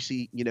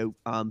obviously,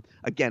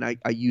 again,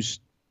 I use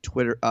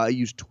Twitter. I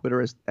use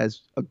Twitter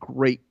as a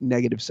great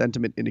negative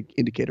sentiment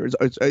indicator.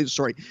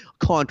 Sorry,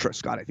 contra,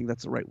 Scott. I think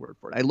that's the right word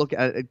for it. I look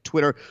at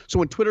Twitter. So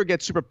when Twitter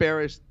gets super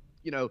bearish,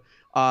 the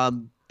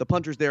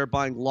punters there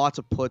buying lots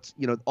of puts.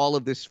 All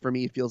of this for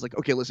me feels like,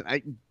 okay, listen,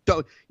 I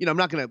don't, I'm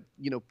not gonna,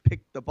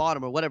 pick the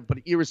bottom or whatever. But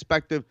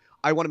irrespective,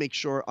 I want to make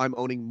sure I'm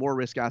owning more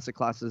risk asset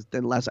classes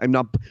than less.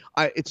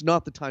 It's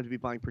not the time to be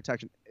buying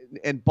protection,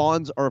 and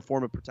bonds are a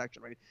form of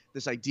protection, right?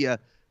 This idea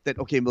that,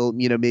 okay, well,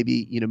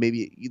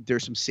 maybe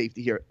there's some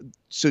safety here.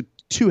 So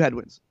two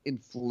headwinds: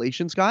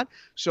 inflation, Scott.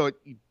 So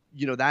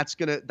that's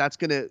gonna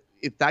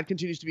if that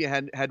continues to be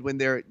a headwind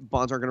there,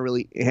 bonds aren't gonna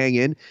really hang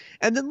in.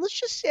 And then let's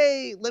just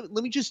say, let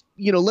me just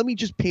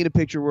paint a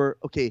picture where,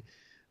 okay,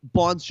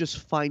 bonds just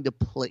find a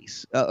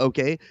place.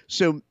 Okay,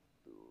 so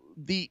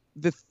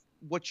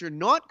what you're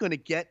not gonna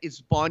get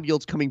is bond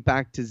yields coming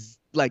back to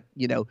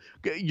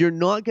you're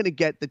not gonna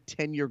get the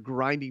 10-year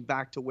grinding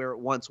back to where it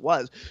once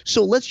was.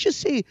 So let's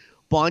just say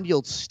bond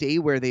yields stay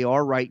where they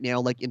are right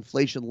now, like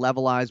inflation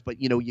levelized, but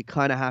you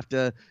kind of have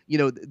to,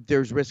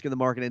 there's risk in the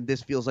market, and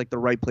this feels like the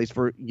right place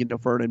for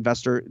for an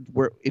investor,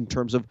 where in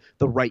terms of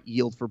the right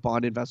yield for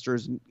bond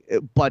investors.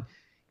 But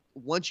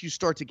once you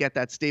start to get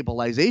that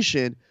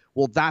stabilization,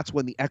 well, that's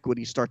when the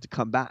equities start to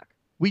come back.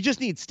 We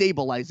just need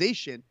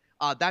stabilization.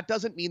 That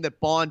doesn't mean that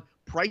bond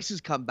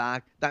prices come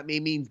back. That may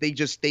mean they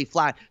just stay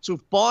flat. So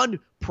if bond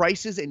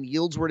prices and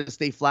yields were to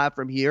stay flat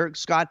from here,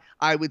 Scott,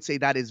 I would say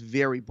that is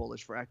very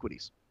bullish for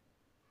equities.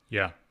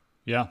 Yeah.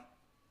 Yeah.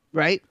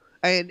 Right.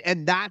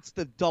 And that's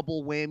the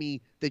double whammy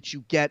that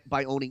you get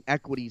by owning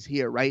equities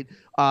here, right?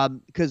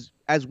 Because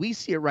as we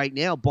see it right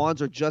now,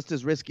 bonds are just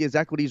as risky as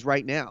equities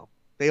right now.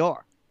 They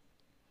are.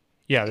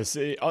 Yeah,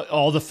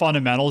 all the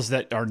fundamentals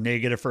that are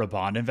negative for a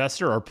bond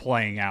investor are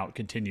playing out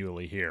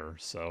continually here.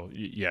 So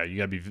yeah, you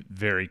got to be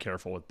very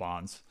careful with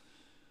bonds.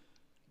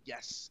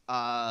 Yes.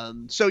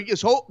 So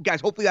yes, guys,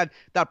 hopefully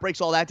that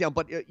breaks all that down.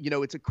 But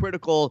it's a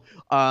critical.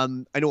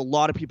 I know a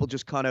lot of people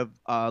just kind of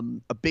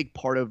a big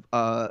part of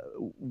the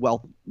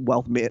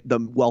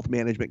wealth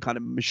management kind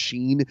of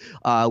machine.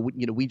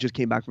 We just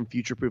came back from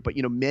Future Proof, but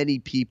many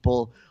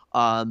people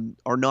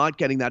are not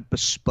getting that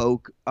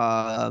bespoke.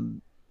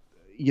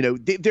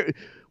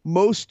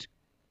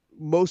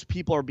 Most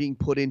people are being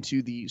put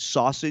into the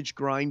sausage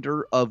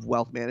grinder of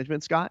wealth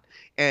management, Scott.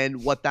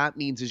 And what that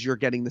means is you're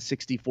getting the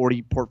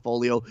 60-40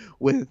 portfolio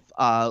with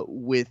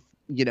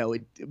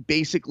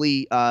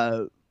basically,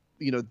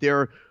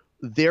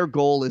 their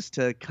goal is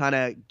to kind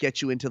of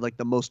get you into like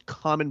the most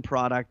common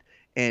product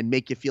and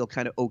make you feel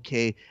kind of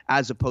okay,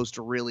 as opposed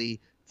to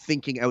really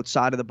thinking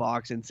outside of the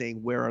box and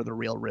saying, where are the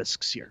real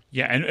risks here?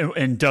 Yeah.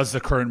 And does the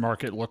current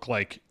market look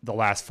like the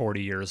last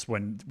 40 years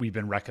when we've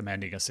been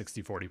recommending a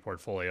 60-40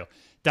 portfolio?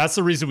 That's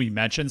the reason we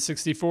mentioned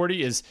 60-40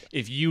 is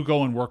if you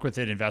go and work with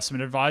an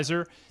investment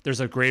advisor, there's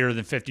a greater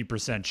than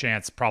 50%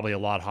 chance, probably a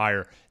lot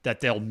higher,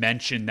 that they'll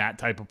mention that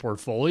type of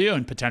portfolio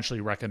and potentially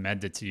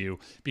recommend it to you,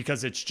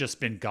 because it's just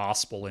been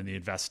gospel in the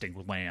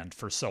investing land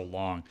for so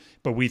long.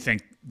 But we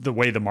think the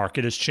way the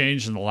market has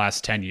changed in the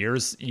last 10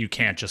 years, you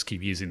can't just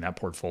keep using that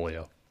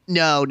portfolio.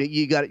 No,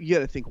 you got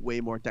to think way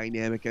more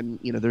dynamic, and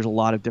there's a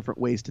lot of different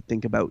ways to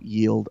think about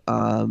yield.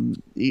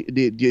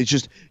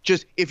 It's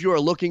just if you are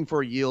looking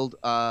for a yield,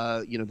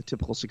 the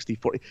typical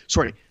 60-40.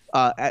 Sorry,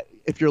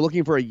 if you're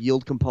looking for a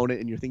yield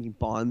component and you're thinking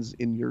bonds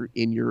in your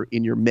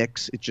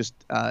mix,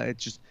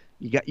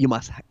 you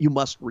must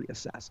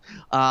reassess.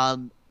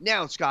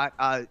 Now,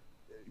 Scott,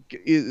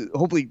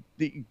 hopefully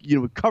we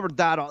covered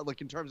that, like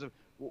in terms of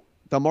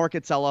the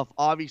market sell-off.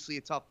 Obviously,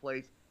 a tough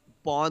place.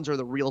 Bonds are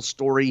the real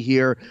story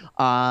here.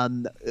 I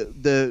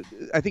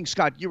think,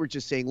 Scott, you were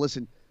just saying,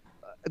 listen,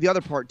 the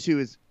other part too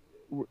is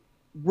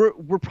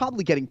we're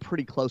probably getting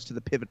pretty close to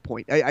the pivot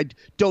point. I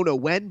don't know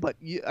when, but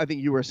I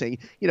think you were saying,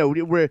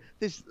 we're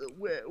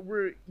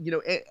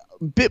a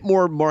bit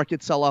more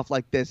market sell off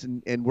like this,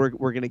 and we're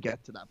going to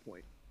get to that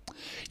point.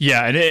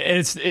 Yeah, and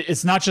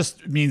it's not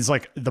just means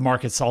like the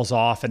market sells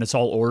off and it's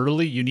all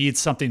orderly. You need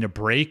something to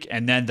break,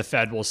 and then the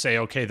Fed will say,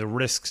 okay, the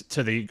risk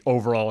to the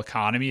overall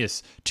economy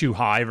is too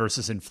high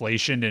versus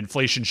inflation.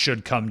 Inflation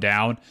should come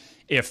down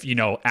if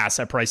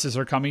asset prices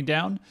are coming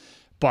down,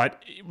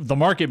 but the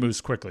market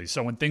moves quickly.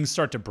 So when things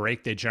start to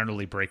break, they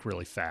generally break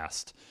really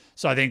fast.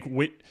 So I think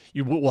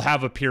you will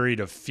have a period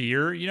of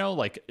fear,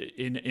 like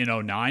in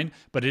 2009,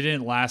 but it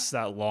didn't last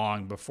that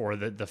long before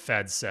the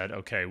Fed said,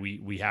 okay,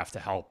 we have to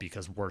help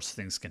because worse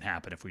things can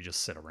happen if we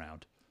just sit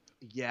around.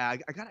 Yeah,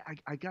 I got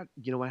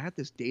I had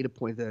this data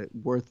point that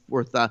worth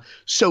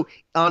so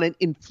on an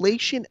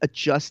inflation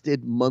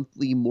adjusted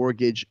monthly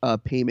mortgage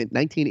payment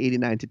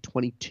 1989 to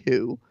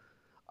 22,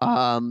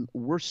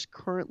 we're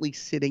currently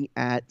sitting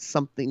at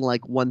something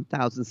like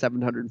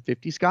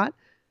 1,750, Scott.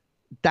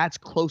 That's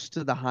close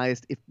to the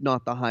highest, if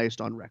not the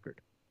highest on record,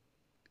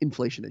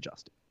 inflation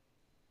adjusted.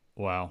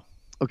 Wow.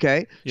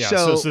 Okay. Yeah.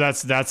 So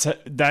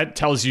that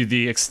tells you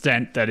the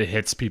extent that it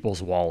hits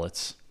people's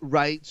wallets.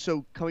 Right.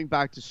 So coming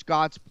back to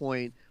Scott's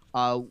point,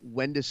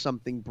 when does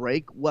something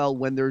break? Well,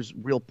 when there's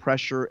real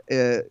pressure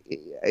in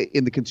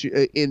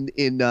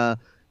the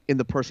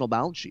personal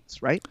balance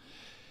sheets, right?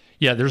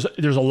 Yeah, there's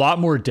a lot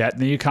more debt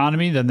in the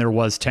economy than there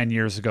was 10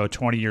 years ago,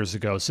 20 years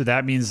ago. So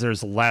that means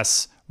there's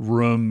less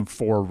room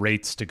for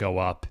rates to go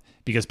up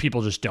because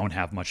people just don't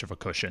have much of a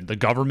cushion. The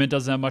government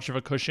doesn't have much of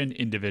a cushion.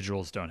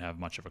 Individuals don't have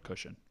much of a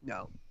cushion.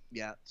 No.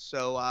 Yeah.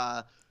 So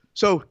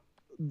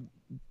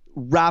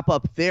wrap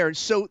up there.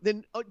 So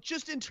then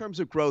just in terms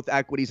of growth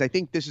equities, I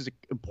think this is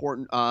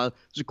important.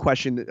 There's a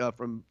question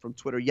from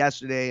Twitter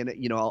yesterday, and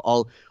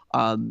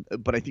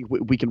but I think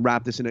we can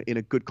wrap this in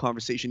a good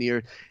conversation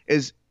here.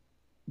 Is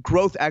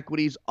growth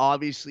equities,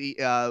 obviously,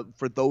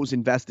 for those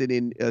invested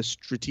in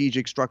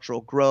strategic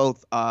structural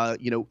growth, a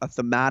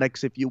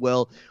thematics, if you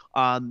will,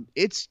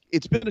 it's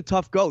been a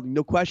tough go,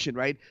 no question,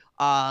 right?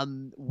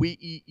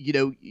 We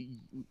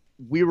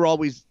were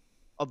always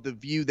of the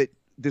view that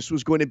this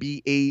was going to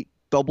be a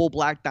double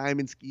black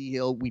diamond ski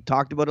hill. We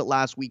talked about it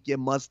last week. You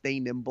must stay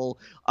nimble.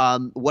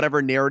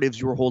 Whatever narratives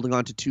you were holding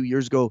on to 2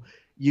 years ago,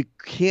 you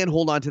can't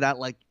hold on to that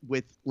like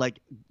with like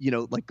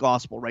like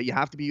gospel, right? You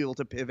have to be able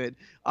to pivot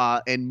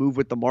and move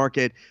with the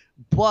market.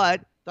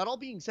 But that all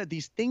being said,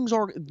 these things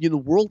are the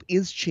world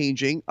is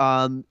changing,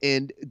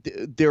 and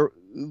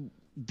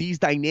these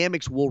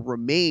dynamics will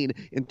remain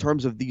in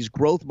terms of these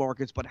growth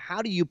markets. But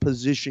how do you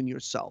position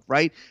yourself,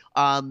 right?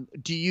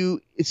 Do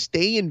you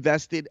stay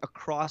invested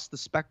across the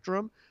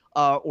spectrum?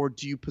 Or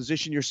do you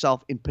position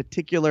yourself in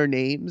particular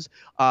names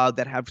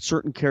that have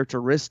certain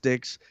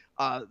characteristics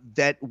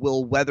that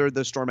will weather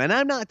the storm? And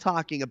I'm not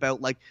talking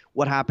about like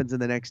what happens in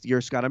the next year,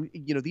 Scott.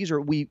 These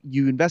are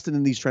you invested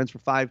in these trends for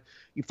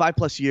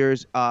 5+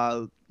 years.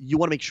 You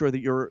want to make sure that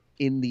you're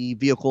in the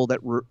vehicle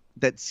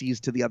that sees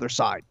to the other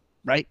side,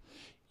 right?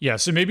 Yeah.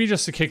 So maybe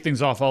just to kick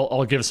things off,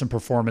 I'll give some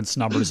performance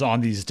numbers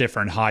on these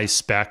different high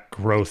spec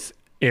growth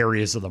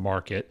areas of the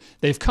market.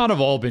 They've kind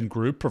of all been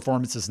grouped.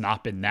 Performance has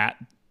not been that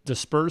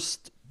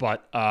dispersed,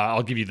 but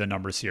I'll give you the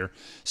numbers here.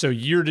 So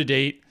year to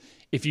date,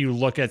 if you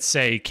look at,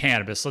 say,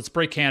 cannabis, let's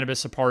break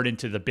cannabis apart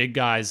into the big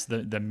guys,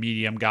 the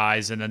medium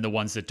guys, and then the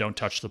ones that don't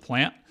touch the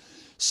plant.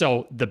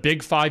 So the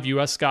big 5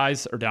 US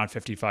guys are down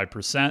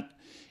 55%.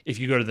 If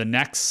you go to the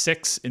next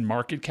 6 in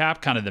market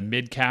cap, kind of the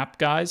mid cap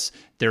guys,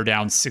 they're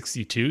down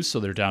 62, so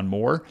they're down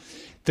more.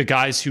 The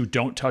guys who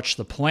don't touch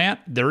the plant,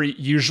 they're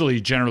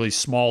usually generally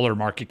smaller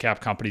market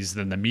cap companies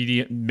than the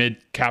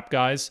mid cap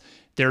guys.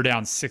 They're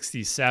down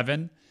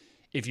 67.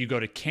 If you go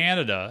to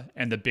Canada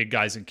and the big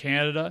guys in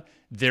Canada,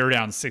 they're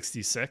down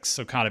 66,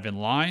 so kind of in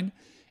line.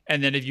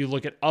 And then if you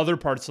look at other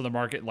parts of the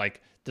market,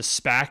 like the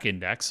SPAC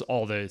index,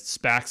 all the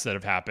SPACs that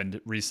have happened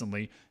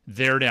recently,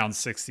 they're down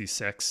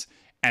 66.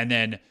 And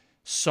then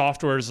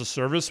software as a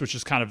service, which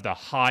is kind of the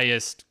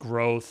highest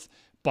growth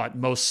but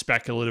most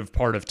speculative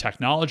part of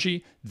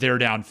technology, they're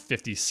down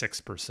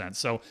 56%.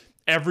 So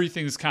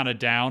everything's kind of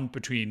down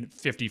between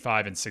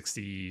 55 and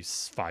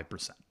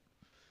 65%.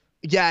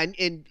 Yeah,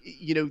 and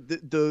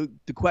the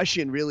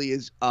question really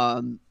is,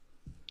 how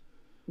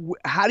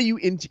do you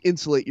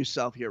insulate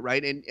yourself here,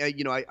 right? And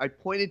I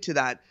pointed to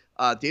that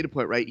data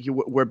point right here,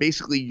 where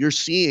basically you're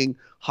seeing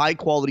high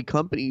quality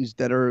companies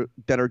that are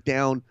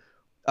down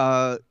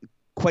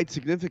quite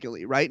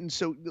significantly, right? And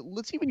so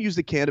let's even use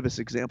the cannabis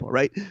example,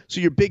 right?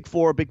 So your big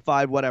 4, big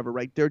 5, whatever,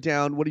 right? They're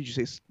down. What did you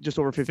say? Just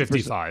over 50%.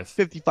 55.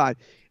 55.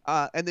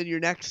 And then your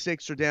next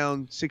 6 are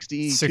down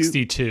 62.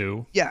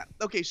 62. Yeah.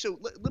 Okay. So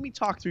let me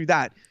talk through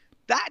that.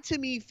 That to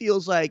me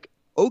feels like,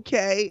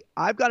 okay,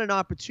 I've got an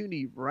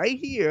opportunity right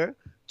here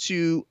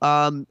to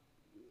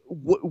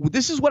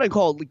this is what I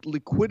call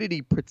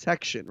liquidity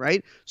protection,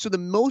 right? So the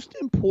most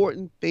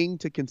important thing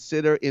to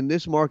consider in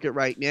this market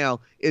right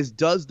now is,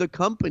 does the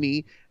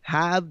company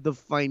have the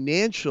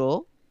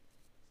financial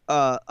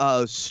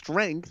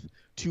strength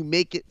to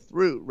make it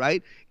through,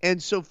 right?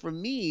 And so for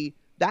me,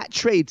 that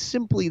trade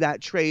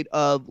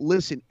of,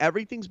 listen,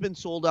 everything's been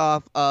sold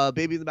off,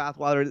 baby in the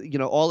bathwater,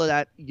 all of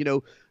that,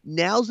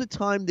 now's the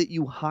time that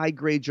you high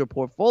grade your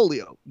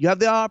portfolio. You have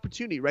the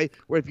opportunity, right?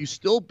 Where if you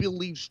still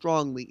believe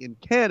strongly in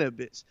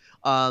cannabis,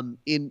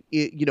 in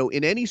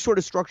any sort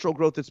of structural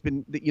growth that's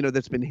been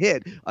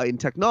hit, in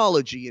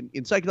technology,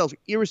 in psychedelics,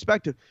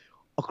 irrespective,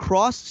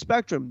 across the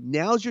spectrum,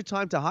 now's your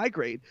time to high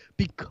grade,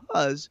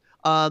 because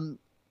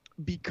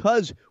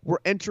we're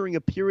entering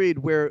a period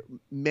where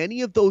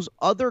many of those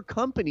other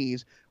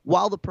companies,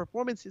 while the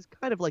performance is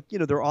kind of like,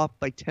 they're off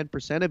by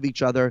 10% of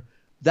each other,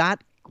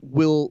 that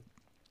will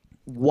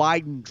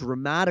widen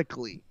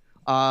dramatically,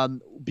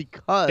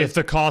 because if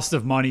the cost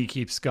of money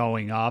keeps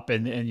going up,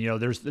 and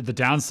there's the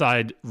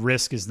downside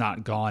risk is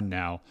not gone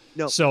now.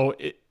 No. So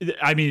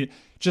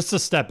just to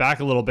step back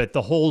a little bit,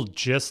 the whole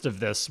gist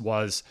of this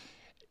was,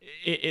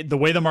 the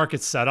way the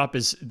market's set up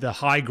is the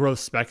high growth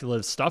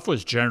speculative stuff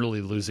was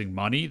generally losing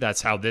money.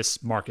 That's how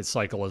this market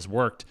cycle has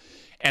worked.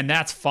 And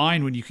that's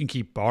fine when you can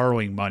keep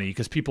borrowing money,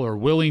 because people are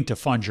willing to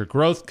fund your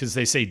growth, because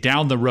they say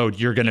down the road,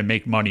 you're going to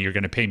make money, you're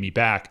going to pay me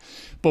back.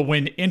 But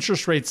when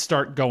interest rates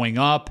start going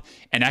up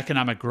and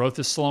economic growth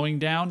is slowing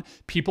down,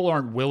 people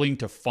aren't willing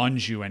to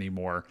fund you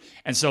anymore.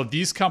 And so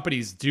these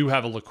companies do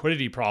have a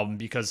liquidity problem,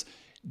 because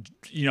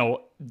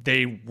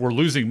they were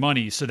losing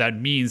money. So that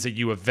means that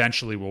you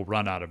eventually will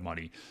run out of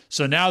money.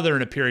 So now they're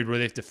in a period where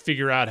they have to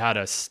figure out how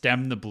to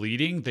stem the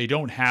bleeding. They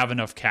don't have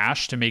enough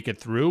cash to make it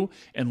through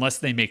unless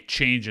they make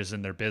changes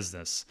in their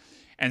business.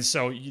 And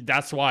so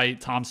that's why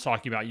Tom's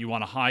talking about, you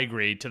want to high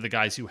grade to the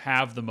guys who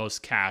have the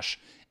most cash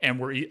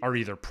and are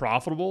either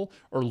profitable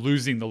or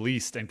losing the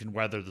least and can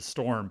weather the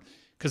storm.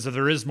 Because if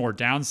there is more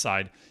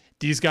downside,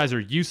 these guys are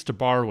used to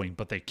borrowing,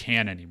 but they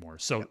can't anymore.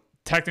 So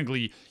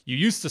technically, you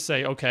used to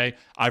say, okay,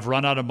 I've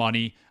run out of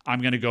money,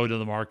 I'm going to go to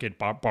the market,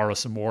 borrow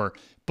some more.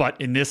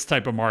 But in this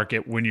type of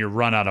market, when you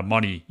run out of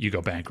money, you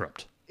go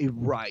bankrupt.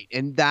 Right.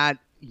 And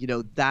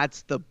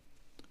that's a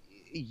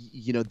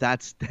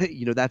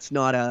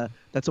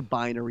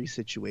binary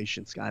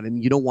situation, Scott.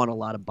 And you don't want a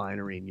lot of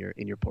binary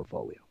in your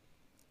portfolio.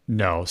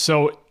 No.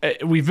 So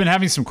we've been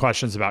having some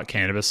questions about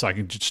cannabis, so I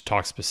can just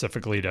talk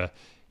specifically to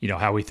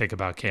how we think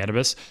about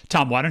cannabis.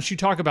 Tom, why don't you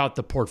talk about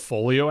the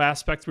portfolio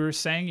aspect we were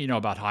saying,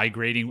 about high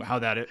grading, how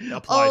that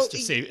applies to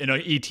say in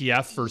an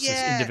ETF versus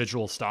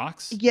individual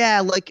stocks?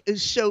 Yeah, like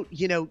so,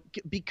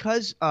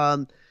 because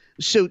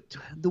so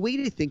the way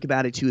to think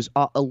about it too is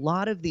a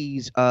lot of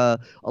these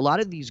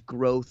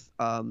growth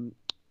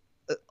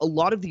a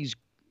lot of these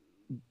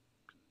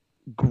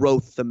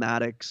growth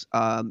thematics,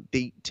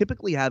 they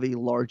typically have a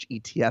large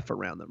ETF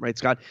around them, right,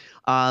 Scott?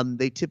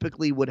 They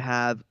typically would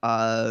have,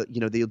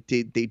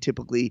 they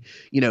typically,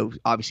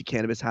 obviously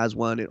cannabis has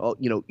one,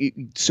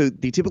 and so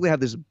they typically have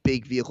this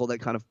big vehicle that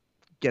kind of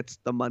gets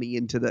the money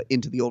into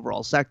the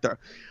overall sector.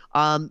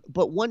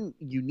 But one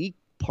unique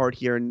part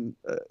here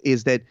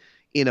is that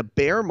in a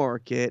bear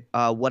market,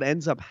 what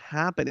ends up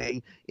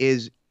happening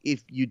is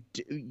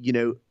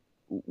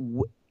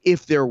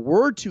if there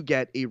were to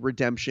get a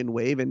redemption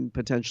wave, and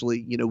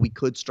potentially, we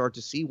could start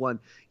to see one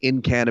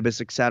in cannabis,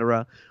 et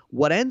cetera,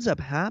 what ends up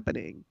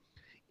happening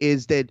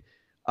is that,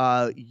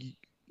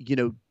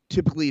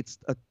 typically it's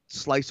a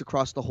slice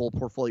across the whole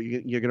portfolio.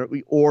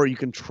 Or you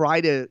can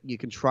try to,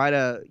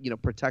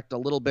 protect a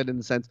little bit, in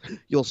the sense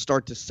you'll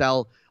start to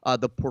sell.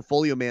 The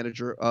portfolio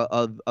manager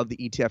of the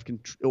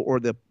ETF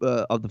or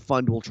of the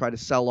fund will try to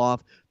sell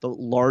off the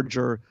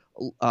larger,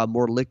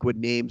 more liquid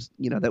names,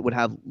 that would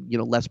have,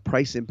 less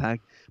price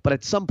impact. But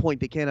at some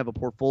point, they can't have a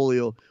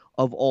portfolio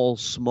of all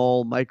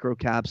small micro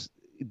caps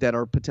that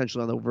are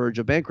potentially on the verge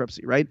of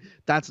bankruptcy, right?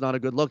 That's not a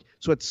good look.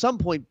 So at some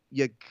point,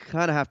 you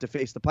kind of have to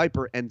face the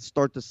piper and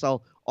start to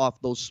sell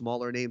off those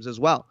smaller names as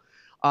well.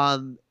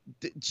 So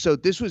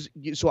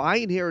I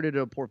inherited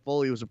a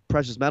portfolio. It was a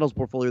precious metals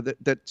portfolio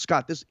that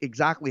Scott, this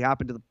exactly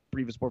happened to the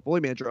previous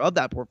portfolio manager of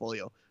that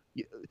portfolio.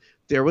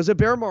 There was a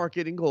bear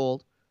market in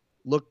gold.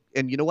 Look,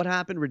 and you know what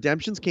happened?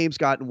 Redemptions came,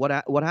 Scott, and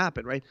what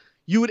happened, right?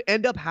 You would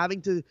end up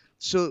having to,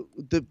 so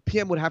the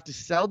PM would have to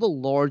sell the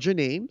larger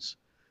names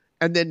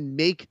and then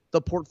make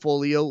the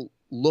portfolio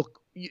look,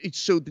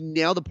 so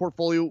now the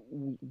portfolio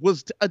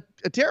was a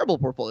terrible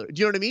portfolio. Do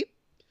you know what I mean?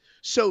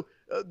 So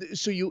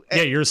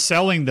you're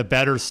selling the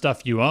better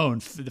stuff you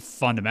own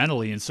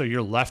fundamentally, and so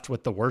you're left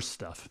with the worst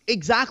stuff.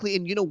 Exactly.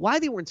 And you know why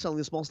they weren't selling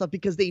the small stuff?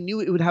 Because they knew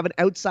it would have an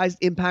outsized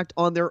impact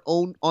on their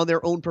own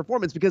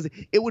performance, because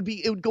it would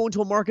go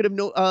into a market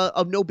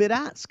of no bid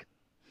ask.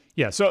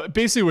 Yeah, so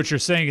basically what you're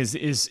saying is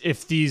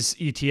if these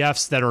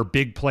ETFs that are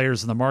big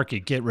players in the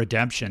market get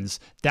redemptions,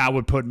 that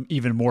would put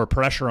even more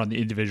pressure on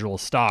the individual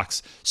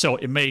stocks. So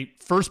it may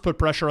first put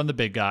pressure on the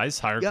big guys,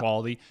 higher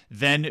quality,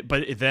 then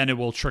it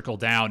will trickle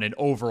down, and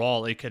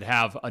overall it could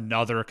have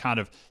another kind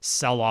of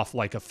sell-off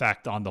like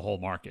effect on the whole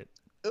market.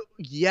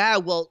 Yeah,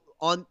 well,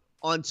 on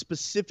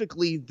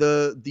specifically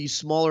these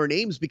smaller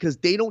names, because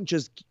they don't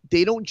just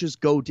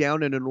go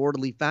down in an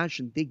orderly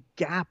fashion, they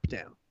gap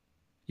down.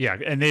 Yeah,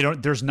 and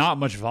there's not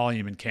much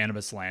volume in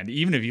cannabis land.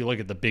 Even if you look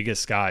at the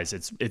biggest guys,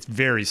 it's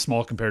very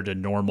small compared to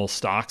normal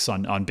stocks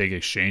on big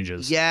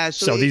exchanges. Yeah,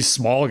 so these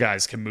small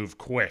guys can move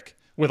quick.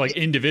 With like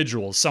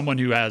individuals, someone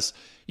who has,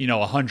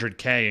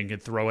 100K and can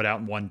throw it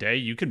out in one day,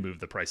 you can move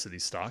the price of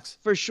these stocks.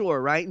 For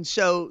sure, right? And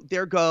so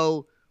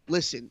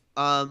listen,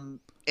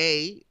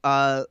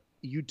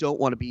 you don't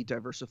want to be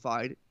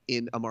diversified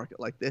in a market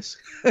like this.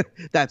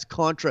 That's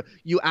contra.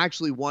 You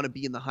actually want to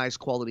be in the highest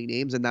quality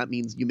names, and that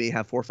means you may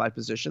have 4 or 5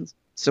 positions.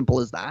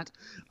 Simple as that.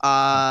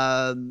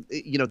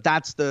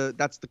 That's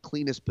the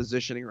cleanest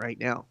positioning right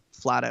now,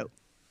 flat out.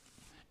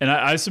 And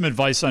I have some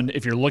advice on,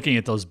 if you're looking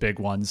at those big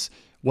ones,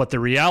 what the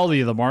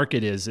reality of the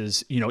market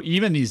is,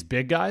 even these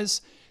big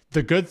guys,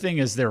 the good thing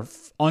is their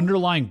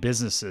underlying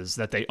businesses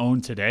that they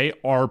own today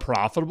are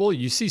profitable.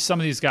 You see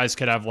some of these guys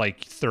could have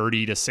like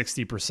 30 to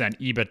 60%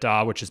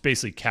 EBITDA, which is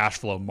basically cash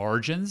flow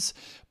margins.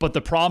 But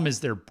the problem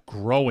is they're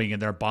growing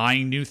and they're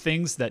buying new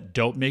things that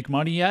don't make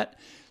money yet.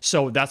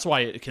 So that's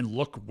why it can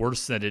look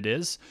worse than it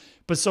is.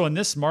 But so in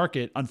this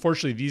market,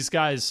 unfortunately, these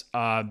guys,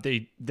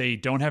 they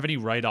don't have any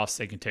write-offs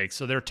they can take.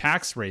 So their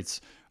tax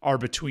rates are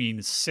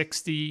between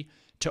 60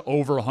 to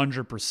over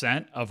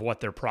 100% of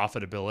what their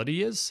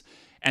profitability is.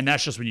 And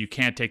that's just when you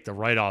can't take the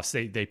write-offs.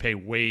 They pay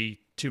way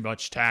too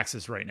much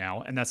taxes right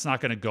now, and that's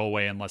not going to go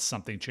away unless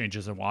something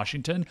changes in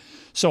Washington.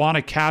 So on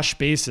a cash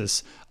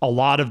basis, a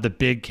lot of the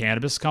big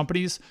cannabis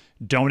companies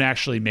don't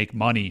actually make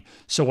money.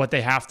 So what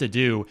they have to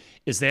do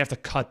is they have to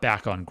cut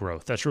back on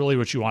growth. That's really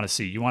what you want to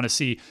see. You want to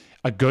see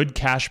a good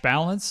cash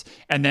balance,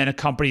 and then a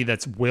company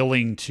that's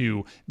willing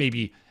to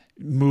maybe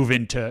move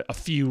into a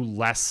few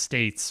less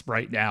states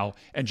right now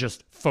and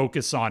just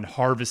focus on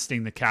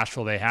harvesting the cash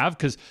flow they have.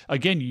 Because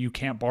again, you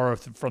can't borrow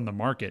from the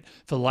market.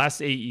 For the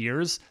last 8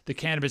 years, the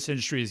cannabis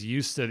industry is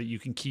used to that you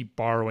can keep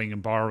borrowing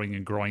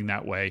and growing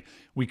that way.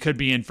 We could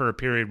be in for a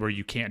period where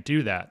you can't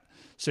do that.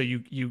 So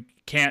you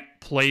can't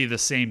play the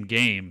same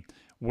game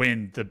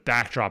when the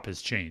backdrop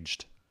has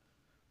changed.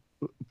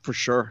 For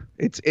sure.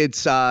 It's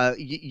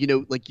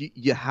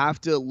you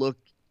have to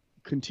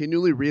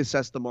continually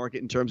reassess the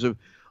market in terms of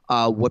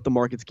what the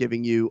market's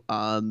giving you.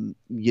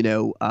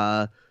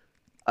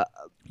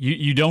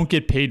 You don't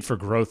get paid for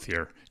growth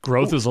here.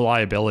 Growth is a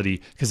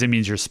liability because it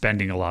means you're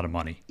spending a lot of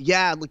money.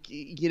 Yeah,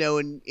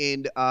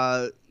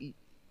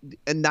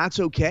 and that's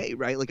okay,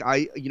 right? Like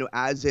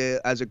as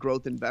a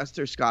growth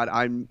investor, Scott,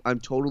 I'm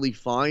totally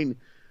fine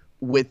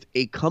with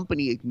a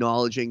company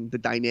acknowledging the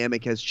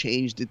dynamic has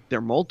changed.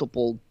 Their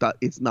multiple,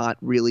 it's not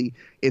really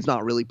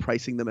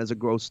pricing them as a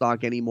growth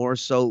stock anymore.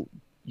 So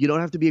you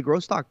don't have to be a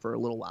growth stock for a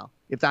little while.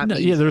 If that No,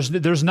 yeah, means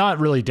there's not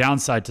really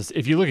downside to,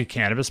 if you look at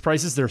cannabis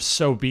prices, they're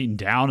so beaten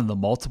down and the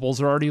multiples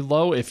are already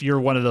low. If you're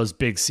one of those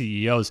big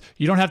CEOs,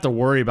 you don't have to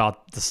worry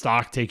about the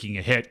stock taking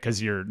a hit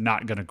because you're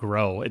not going to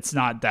grow. It's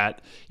not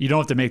that you don't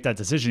have to make that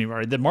decision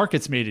anymore. The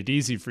market's made it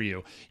easy for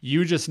you.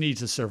 You just need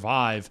to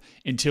survive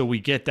until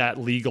we get that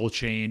legal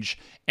change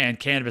and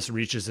cannabis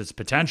reaches its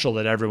potential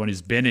that everyone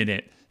who's been in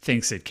it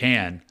thinks it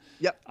can.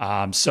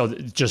 Yep. So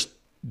just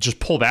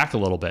pull back a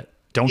little bit.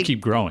 Don't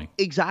keep growing.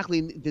 Exactly.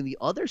 And then the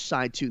other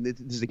side too, this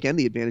is again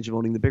the advantage of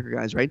owning the bigger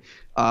guys, right?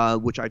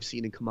 Which I've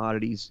seen in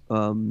commodities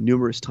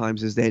numerous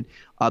times, is that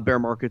bear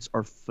markets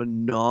are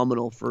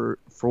phenomenal for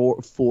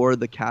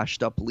the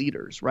cashed up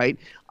leaders, right?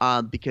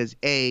 Because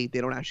they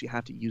don't actually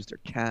have to use their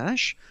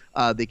cash;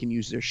 they can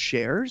use their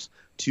shares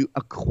to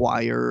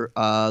acquire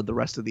the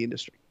rest of the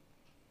industry.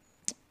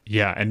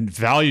 Yeah, and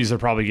values are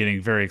probably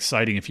getting very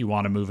exciting if you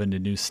want to move into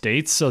new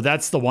states. So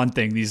that's the one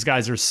thing these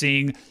guys are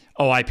seeing.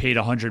 Oh, I paid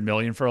 $100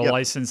 million for a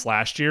license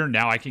last year.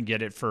 Now I can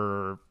get it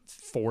for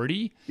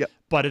 40. Yep.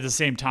 But at the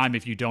same time,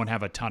 if you don't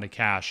have a ton of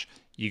cash,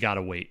 you got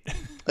to wait.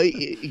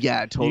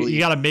 Yeah, totally. You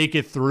got to make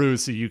it through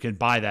so you can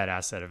buy that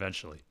asset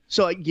eventually.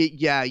 So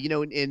yeah,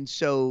 and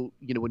so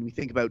when we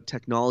think about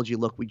technology,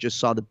 look, we just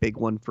saw the big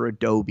one for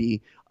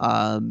Adobe.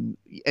 And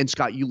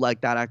Scott, you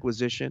like that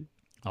acquisition?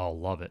 Oh,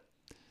 love it.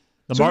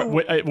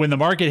 When the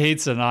market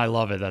hates it and I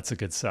love it, that's a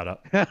good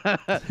setup.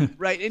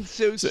 Right. And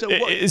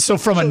so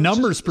from a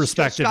numbers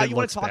perspective, Scott, it you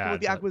want looks to talk bad, about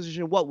the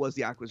acquisition? What was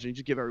the acquisition?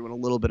 Just give everyone a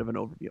little bit of an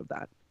overview of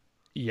that.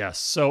 Yes.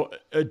 So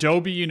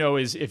Adobe,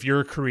 is if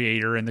you're a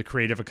creator in the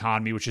creative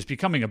economy, which is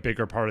becoming a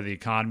bigger part of the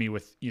economy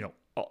with,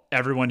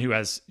 everyone who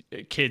has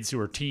kids who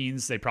are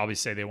teens, they probably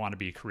say they want to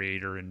be a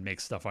creator and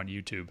make stuff on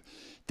YouTube.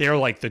 They're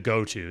like the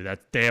go-to,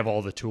 that they have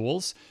all the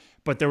tools.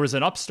 But there was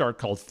an upstart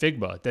called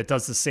Figma that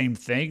does the same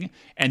thing.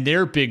 And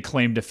their big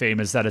claim to fame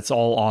is that it's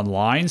all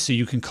online. So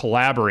you can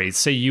collaborate.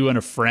 Say you and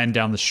a friend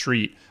down the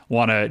street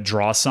want to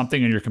draw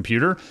something on your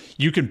computer.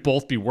 You can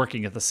both be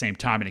working at the same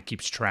time and it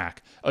keeps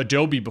track.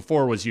 Adobe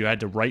before was you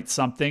had to write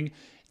something,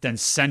 then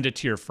send it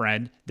to your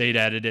friend. They'd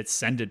edit it,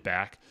 send it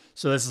back.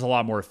 So this is a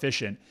lot more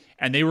efficient.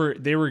 And they were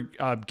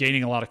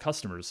gaining a lot of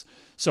customers.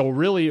 So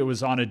really it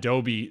was on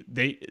Adobe.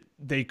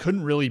 They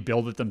couldn't really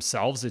build it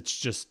themselves. It's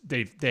just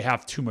they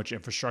have too much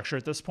infrastructure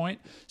at this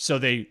point. So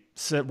they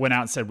went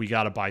out and said, we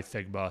got to buy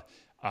Figma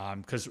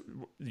because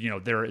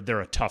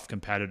they're a tough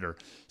competitor.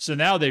 So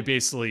now they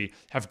basically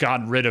have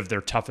gotten rid of their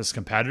toughest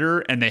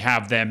competitor and they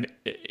have them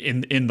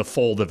in the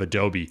fold of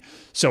Adobe.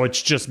 So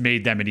it's just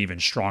made them an even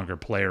stronger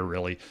player,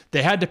 really.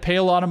 They had to pay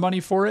a lot of money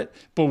for it,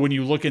 but when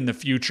you look in the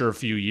future a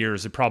few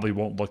years, it probably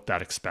won't look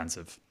that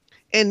expensive.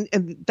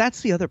 And that's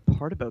the other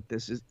part about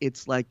this is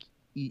it's like,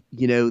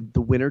 the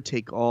winner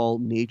take all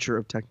nature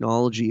of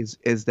technology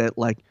is that,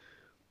 like,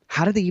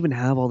 how do they even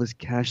have all this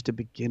cash to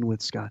begin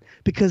with, Scott?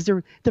 Because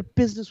their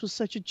business was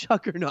such a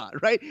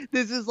juggernaut, right?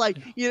 This is like,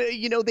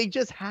 they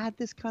just had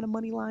this kind of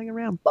money lying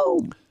around.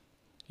 Boom.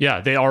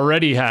 Yeah, they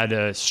already had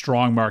a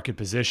strong market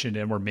position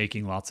and were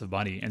making lots of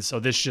money. And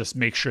so this just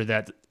makes sure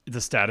that the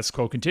status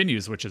quo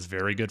continues, which is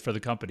very good for the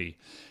company.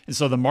 And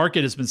so the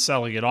market has been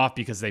selling it off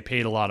because they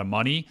paid a lot of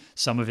money,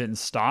 some of it in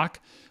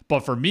stock. But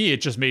for me, it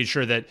just made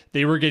sure that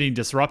they were getting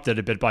disrupted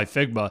a bit by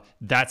Figma.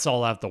 That's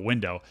all out the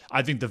window.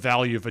 I think the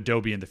value of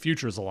Adobe in the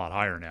future is a lot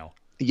higher now.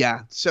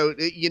 Yeah. So,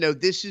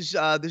 this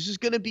is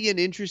going to be an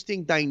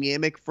interesting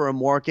dynamic for a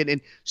market.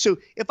 And so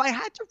if I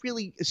had to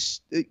really,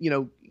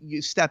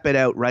 step it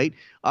out, right?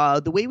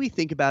 The way we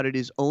think about it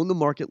is own the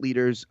market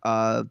leaders.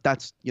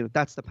 That's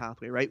the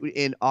pathway, right?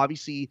 And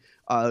obviously,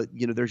 there's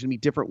going to be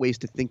different ways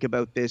to think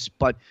about this,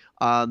 but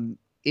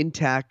in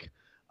tech,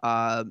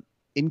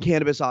 in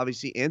cannabis,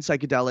 obviously, and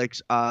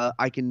psychedelics,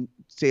 I can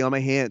say on my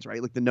hands,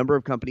 right? Like the number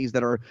of companies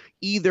that are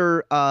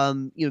either,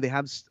 they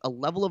have a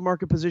level of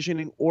market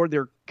positioning or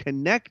they're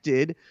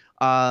connected,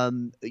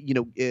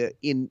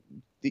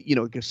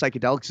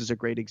 psychedelics is a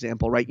great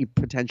example, right? You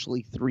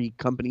potentially 3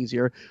 companies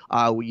here.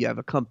 You have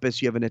a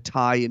Compass, you have an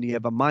Atai, and you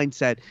have a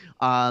Mindset,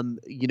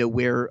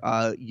 where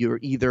you're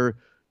either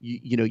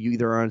you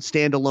either are on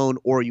standalone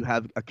or you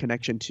have a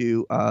connection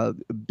to a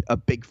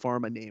big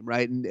pharma name,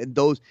 right? And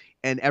those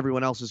and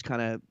everyone else is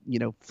kind of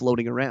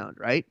floating around,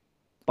 right?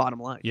 Bottom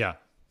line. Yeah.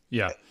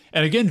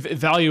 And again,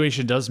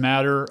 valuation does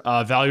matter.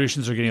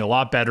 Valuations are getting a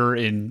lot better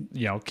in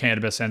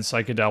cannabis and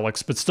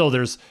psychedelics, but still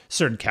there's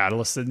certain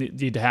catalysts that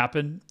need to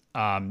happen,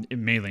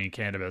 mainly in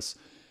cannabis.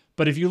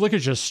 But if you look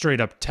at just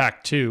straight up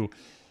tech too,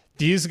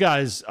 these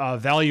guys'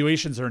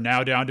 valuations are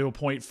now down to a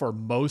point for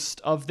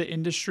most of the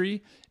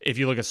industry. If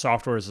you look at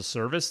software as a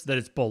service, that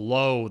it's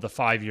below the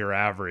 5-year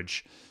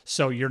average.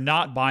 So you're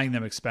not buying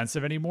them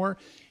expensive anymore.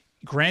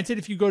 Granted,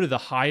 if you go to the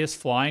highest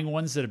flying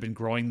ones that have been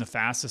growing the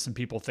fastest and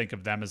people think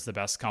of them as the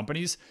best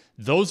companies,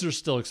 those are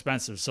still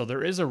expensive. So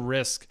there is a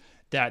risk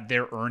that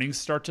their earnings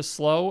start to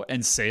slow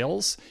and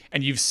sales.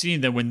 And you've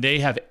seen that when they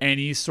have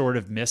any sort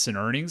of miss in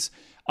earnings,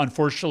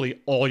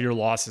 unfortunately, all your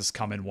losses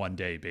come in one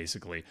day,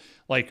 basically.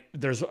 Like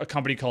there's a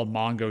company called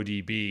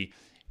MongoDB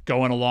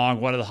going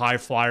along, one of the high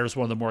flyers,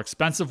 one of the more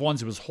expensive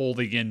ones. It was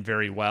holding in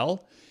very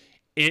well.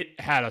 It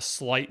had a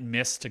slight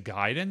miss to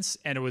guidance,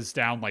 and it was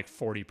down like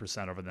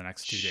 40% over the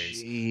next 2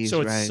 days. Jeez,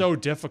 So it's right. so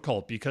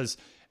difficult because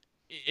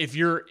if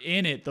you're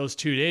in it those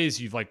 2 days,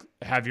 you've like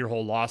have your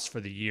whole loss for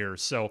the year.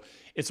 So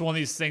it's one of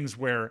these things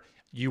where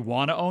you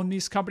want to own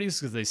these companies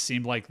because they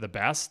seem like the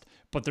best,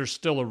 but there's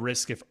still a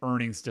risk if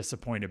earnings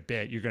disappoint a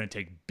bit, you're going to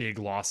take big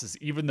losses,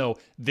 even though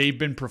they've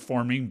been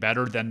performing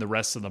better than the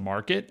rest of the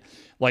market.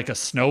 Like a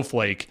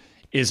Snowflake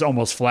is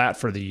almost flat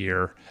for the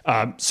year.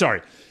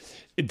 Sorry,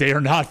 they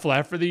are not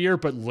flat for the year,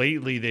 but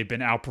lately they've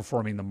been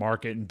outperforming the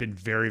market and been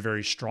very,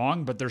 very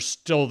strong. But there's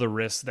still the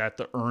risk that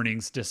the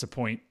earnings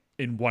disappoint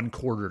in one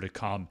quarter to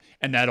come,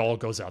 and that all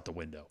goes out the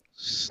window.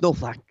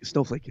 Snowflake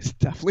is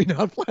definitely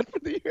not flat for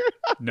the year.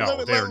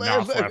 No, they're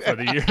not flat for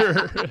the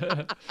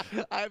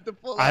year. I have to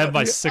pull. I have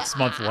my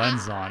 6-month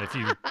lens on. If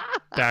you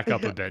back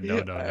up a bit, no.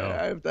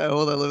 I have to,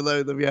 hold on,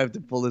 let me have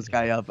to pull this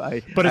guy up.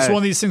 But it's one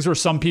of these things where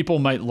some people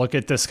might look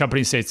at this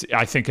company and say,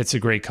 I think it's a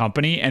great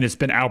company, and it's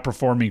been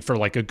outperforming for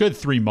like a good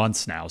 3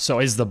 months now. So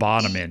is the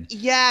bottom in?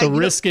 Yeah. The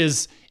risk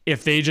is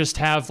if they just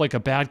have like a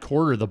bad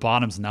quarter, the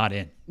bottom's not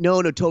in.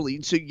 No,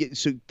 totally. So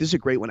this is a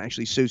great one,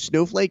 actually. So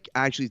Snowflake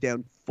actually is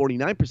down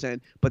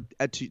 49%, but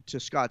to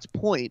Scott's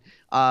point,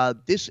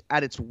 this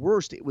at its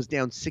worst, it was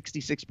down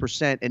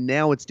 66%, and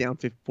now it's down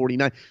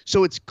 49.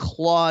 So it's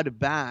clawed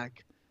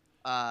back.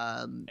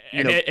 And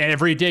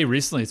every day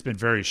recently, it's been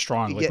very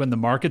strong. Like when the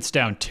market's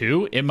down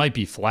 2, it might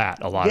be flat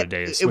a lot of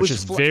days, which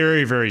is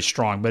very, very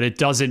strong. But it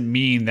doesn't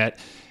mean that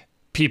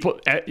people,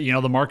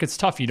 the market's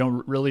tough. You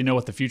don't really know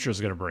what the future is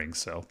going to bring.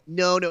 So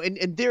no,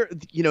 and there,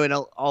 and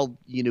I'll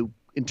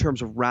in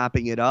terms of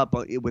wrapping it up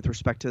with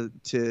respect to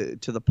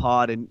the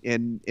pod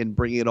and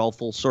bringing it all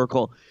full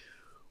circle.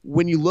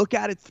 When you look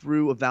at it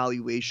through a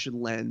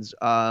valuation lens,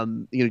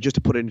 just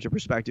to put it into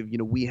perspective,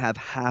 we have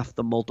half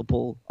the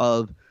multiple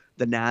of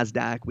the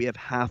NASDAQ. We have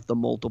half the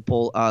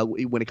multiple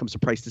when it comes to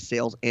price to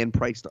sales and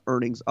price to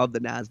earnings of the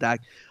NASDAQ.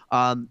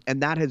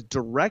 And that has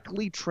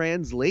directly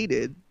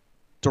translated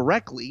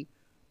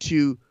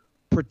to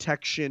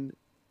protection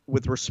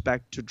with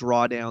respect to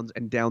drawdowns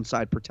and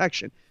downside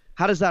protection.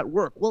 How does that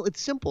work? Well,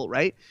 it's simple,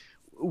 right?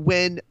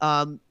 When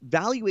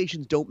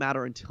valuations don't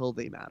matter until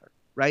they matter,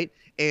 right?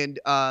 And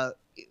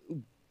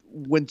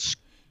when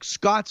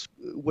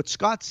what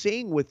Scott's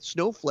saying with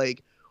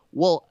Snowflake,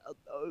 well,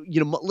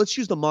 let's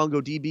use the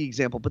MongoDB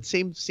example, but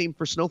same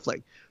for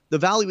Snowflake. The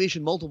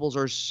valuation multiples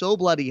are so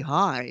bloody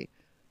high,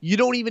 you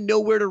don't even know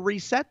where to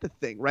reset the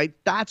thing, right?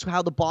 That's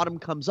how the bottom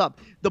comes up.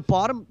 The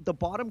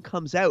bottom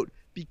comes out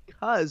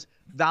because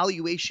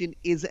valuation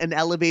is an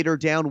elevator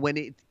down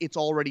when it's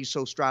already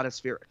so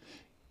stratospheric.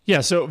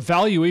 Yeah, so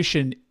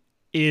valuation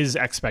is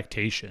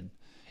expectation.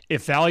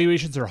 If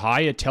valuations are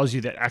high, it tells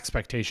you that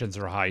expectations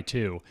are high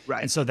too.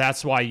 Right. And so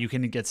that's why you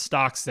can get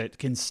stocks that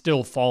can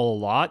still fall a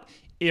lot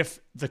if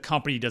the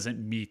company doesn't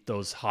meet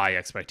those high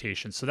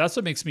expectations. So that's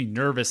what makes me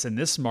nervous in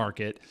this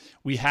market.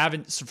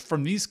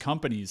 From these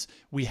companies,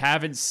 we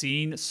haven't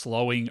seen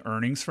slowing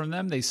earnings from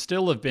them. They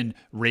still have been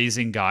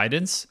raising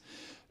guidance.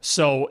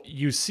 So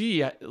you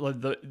see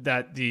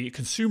that the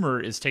consumer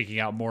is taking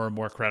out more and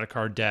more credit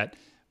card debt.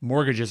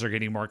 Mortgages are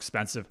getting more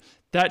expensive.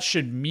 That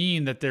should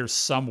mean that there's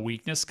some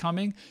weakness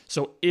coming.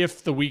 So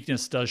if the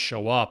weakness does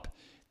show up,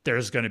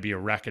 there's going to be a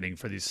reckoning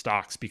for these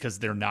stocks because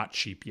they're not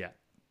cheap yet.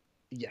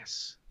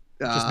 Yes.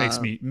 It just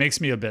makes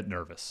me a bit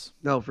nervous.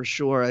 No, for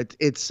sure. We're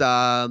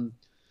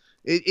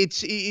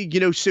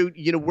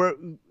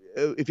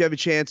if you have a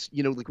chance,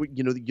 you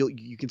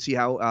can see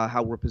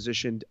how we're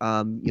positioned.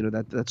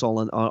 That's all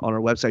on our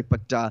website.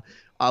 But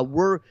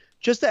we're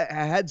just a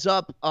heads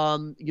up.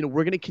 We're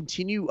going to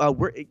continue.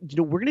 We're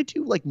going to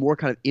do like more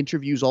kind of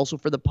interviews also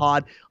for the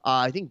pod.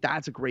 I think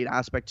that's a great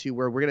aspect too,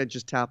 where we're going to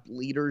just tap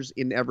leaders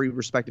in every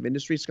respective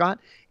industry, Scott,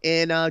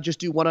 and just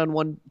do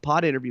one-on-one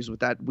pod interviews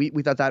with that. We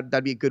thought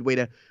that'd be a good way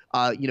to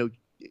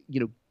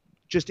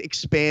just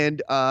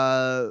expand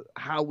how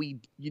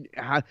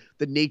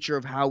the nature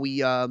of how we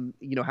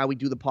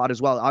do the pod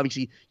as well.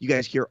 Obviously, you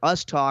guys hear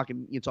us talk,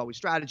 and it's always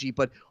strategy,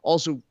 but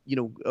also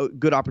a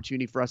good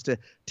opportunity for us to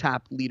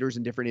tap leaders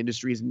in different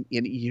industries and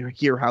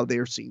hear how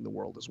they're seeing the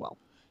world as well.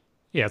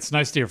 Yeah, it's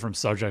nice to hear from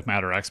subject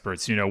matter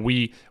experts.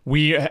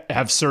 We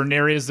have certain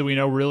areas that we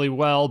know really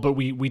well, but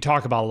we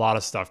talk about a lot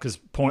of stuff because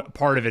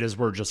part of it is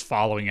we're just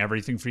following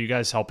everything for you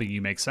guys, helping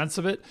you make sense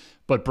of it.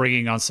 But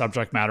bringing on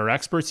subject matter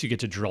experts, you get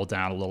to drill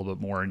down a little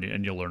bit more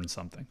and you'll learn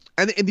something.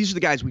 And these are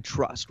the guys we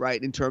trust,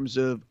 right? In terms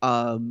of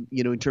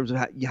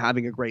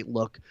having a great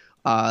look.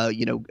 So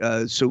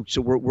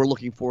we're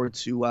looking forward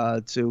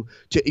to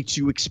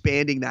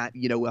expanding that.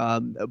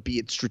 Be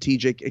it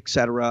strategic, et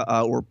cetera,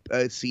 or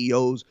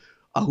CEOs.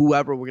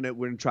 Whoever we're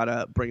gonna try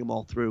to bring them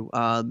all through.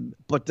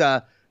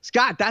 But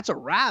Scott, that's a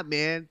wrap,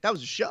 man. That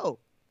was a show.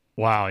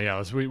 Wow,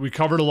 yeah, we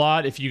covered a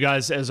lot. If you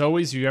guys, as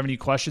always, you have any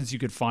questions, you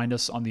could find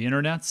us on the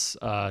internets.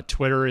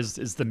 Twitter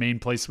is the main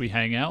place we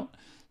hang out.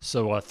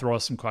 So throw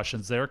us some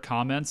questions there,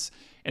 comments.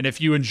 And if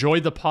you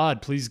enjoyed the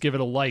pod, please give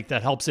it a like.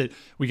 That helps it.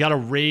 We got to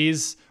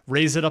raise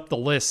it up the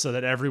list so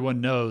that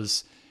everyone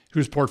knows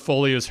whose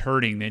portfolio is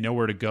hurting. They know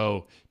where to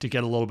go to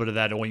get a little bit of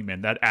that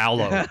ointment, that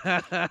aloe.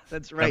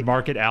 That's right. That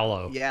market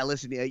aloe. Yeah,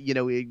 listen,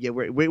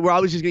 we're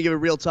always just gonna give a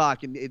real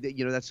talk, and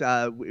that's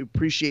we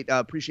appreciate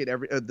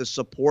every the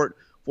support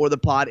for the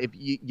pod. If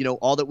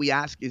all that we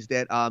ask is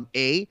that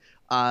if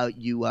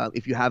you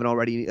haven't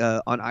already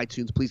on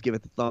iTunes, please give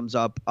it the thumbs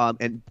up.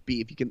 And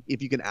B,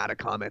 if you can add a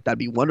comment, that'd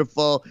be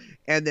wonderful.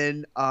 And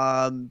then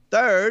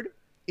third,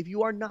 if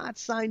you are not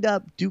signed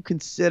up, do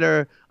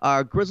consider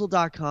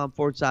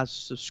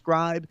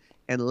grizzle.com/subscribe.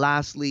 And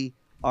lastly,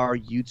 our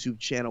YouTube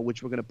channel,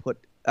 which we're going to put,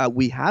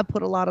 we have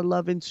put a lot of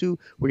love into.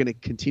 We're going to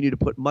continue to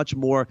put much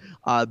more.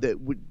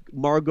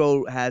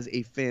 Margot has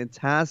a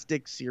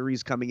fantastic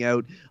series coming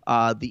out,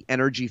 The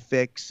Energy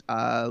Fix.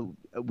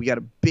 We got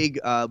a big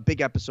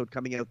episode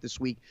coming out this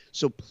week.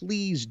 So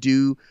please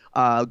do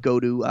go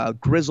to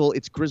Grizzle.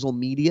 It's Grizzle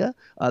Media.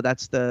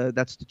 That's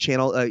the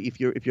channel if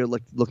you're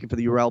looking for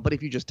the URL. But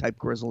if you just type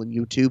Grizzle in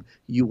YouTube,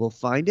 you will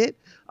find it.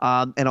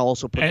 And I'll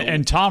also put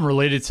and Tom,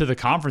 related to the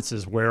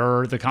conferences, where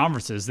are the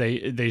conferences?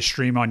 They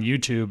stream on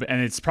YouTube,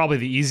 and it's probably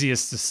the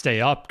easiest to stay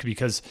up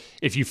because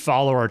if you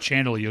follow our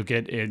channel, you'll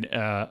get an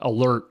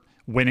alert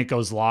when it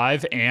goes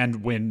live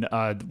and when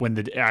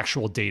the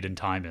actual date and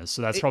time is.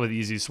 So that's probably the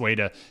easiest way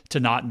to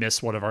not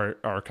miss one of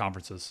our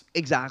conferences.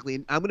 Exactly.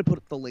 And I'm going to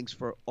put the links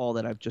for all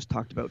that I've just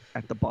talked about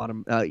at the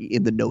bottom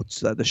in the notes,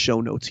 the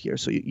show notes here.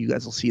 So you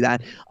guys will see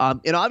that.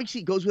 And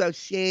obviously it goes without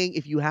saying,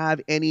 if you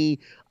have any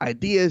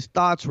ideas,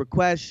 thoughts,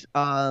 requests,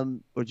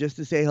 or just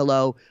to say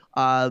hello,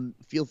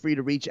 feel free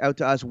to reach out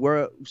to us.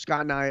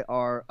 Scott and I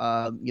are,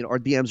 our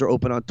DMs are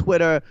open on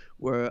Twitter.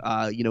 We're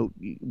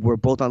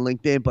both on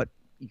LinkedIn, but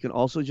you can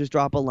also just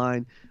drop a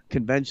line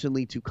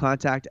conventionally to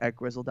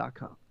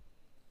contact@grizzle.com.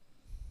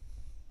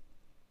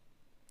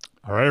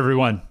 All right,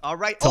 everyone. All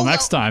right. Till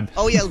next time.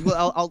 Oh yeah.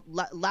 Well, I'll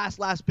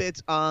last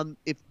bits.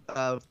 If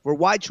for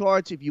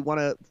YCharts, if you want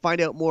to find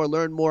out more,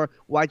 learn more,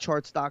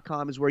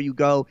 YCharts.com is where you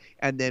go.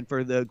 And then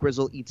for the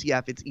Grizzle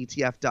ETF, it's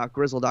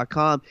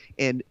etf.grizzle.com.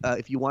 And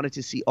if you wanted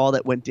to see all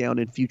that went down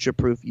in Future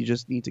Proof, you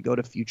just need to go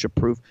to Future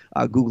Proof.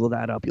 Google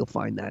that up. You'll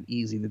find that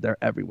easy. They're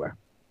everywhere.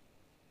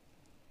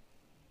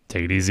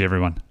 Take it easy,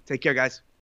 everyone. Take care, guys.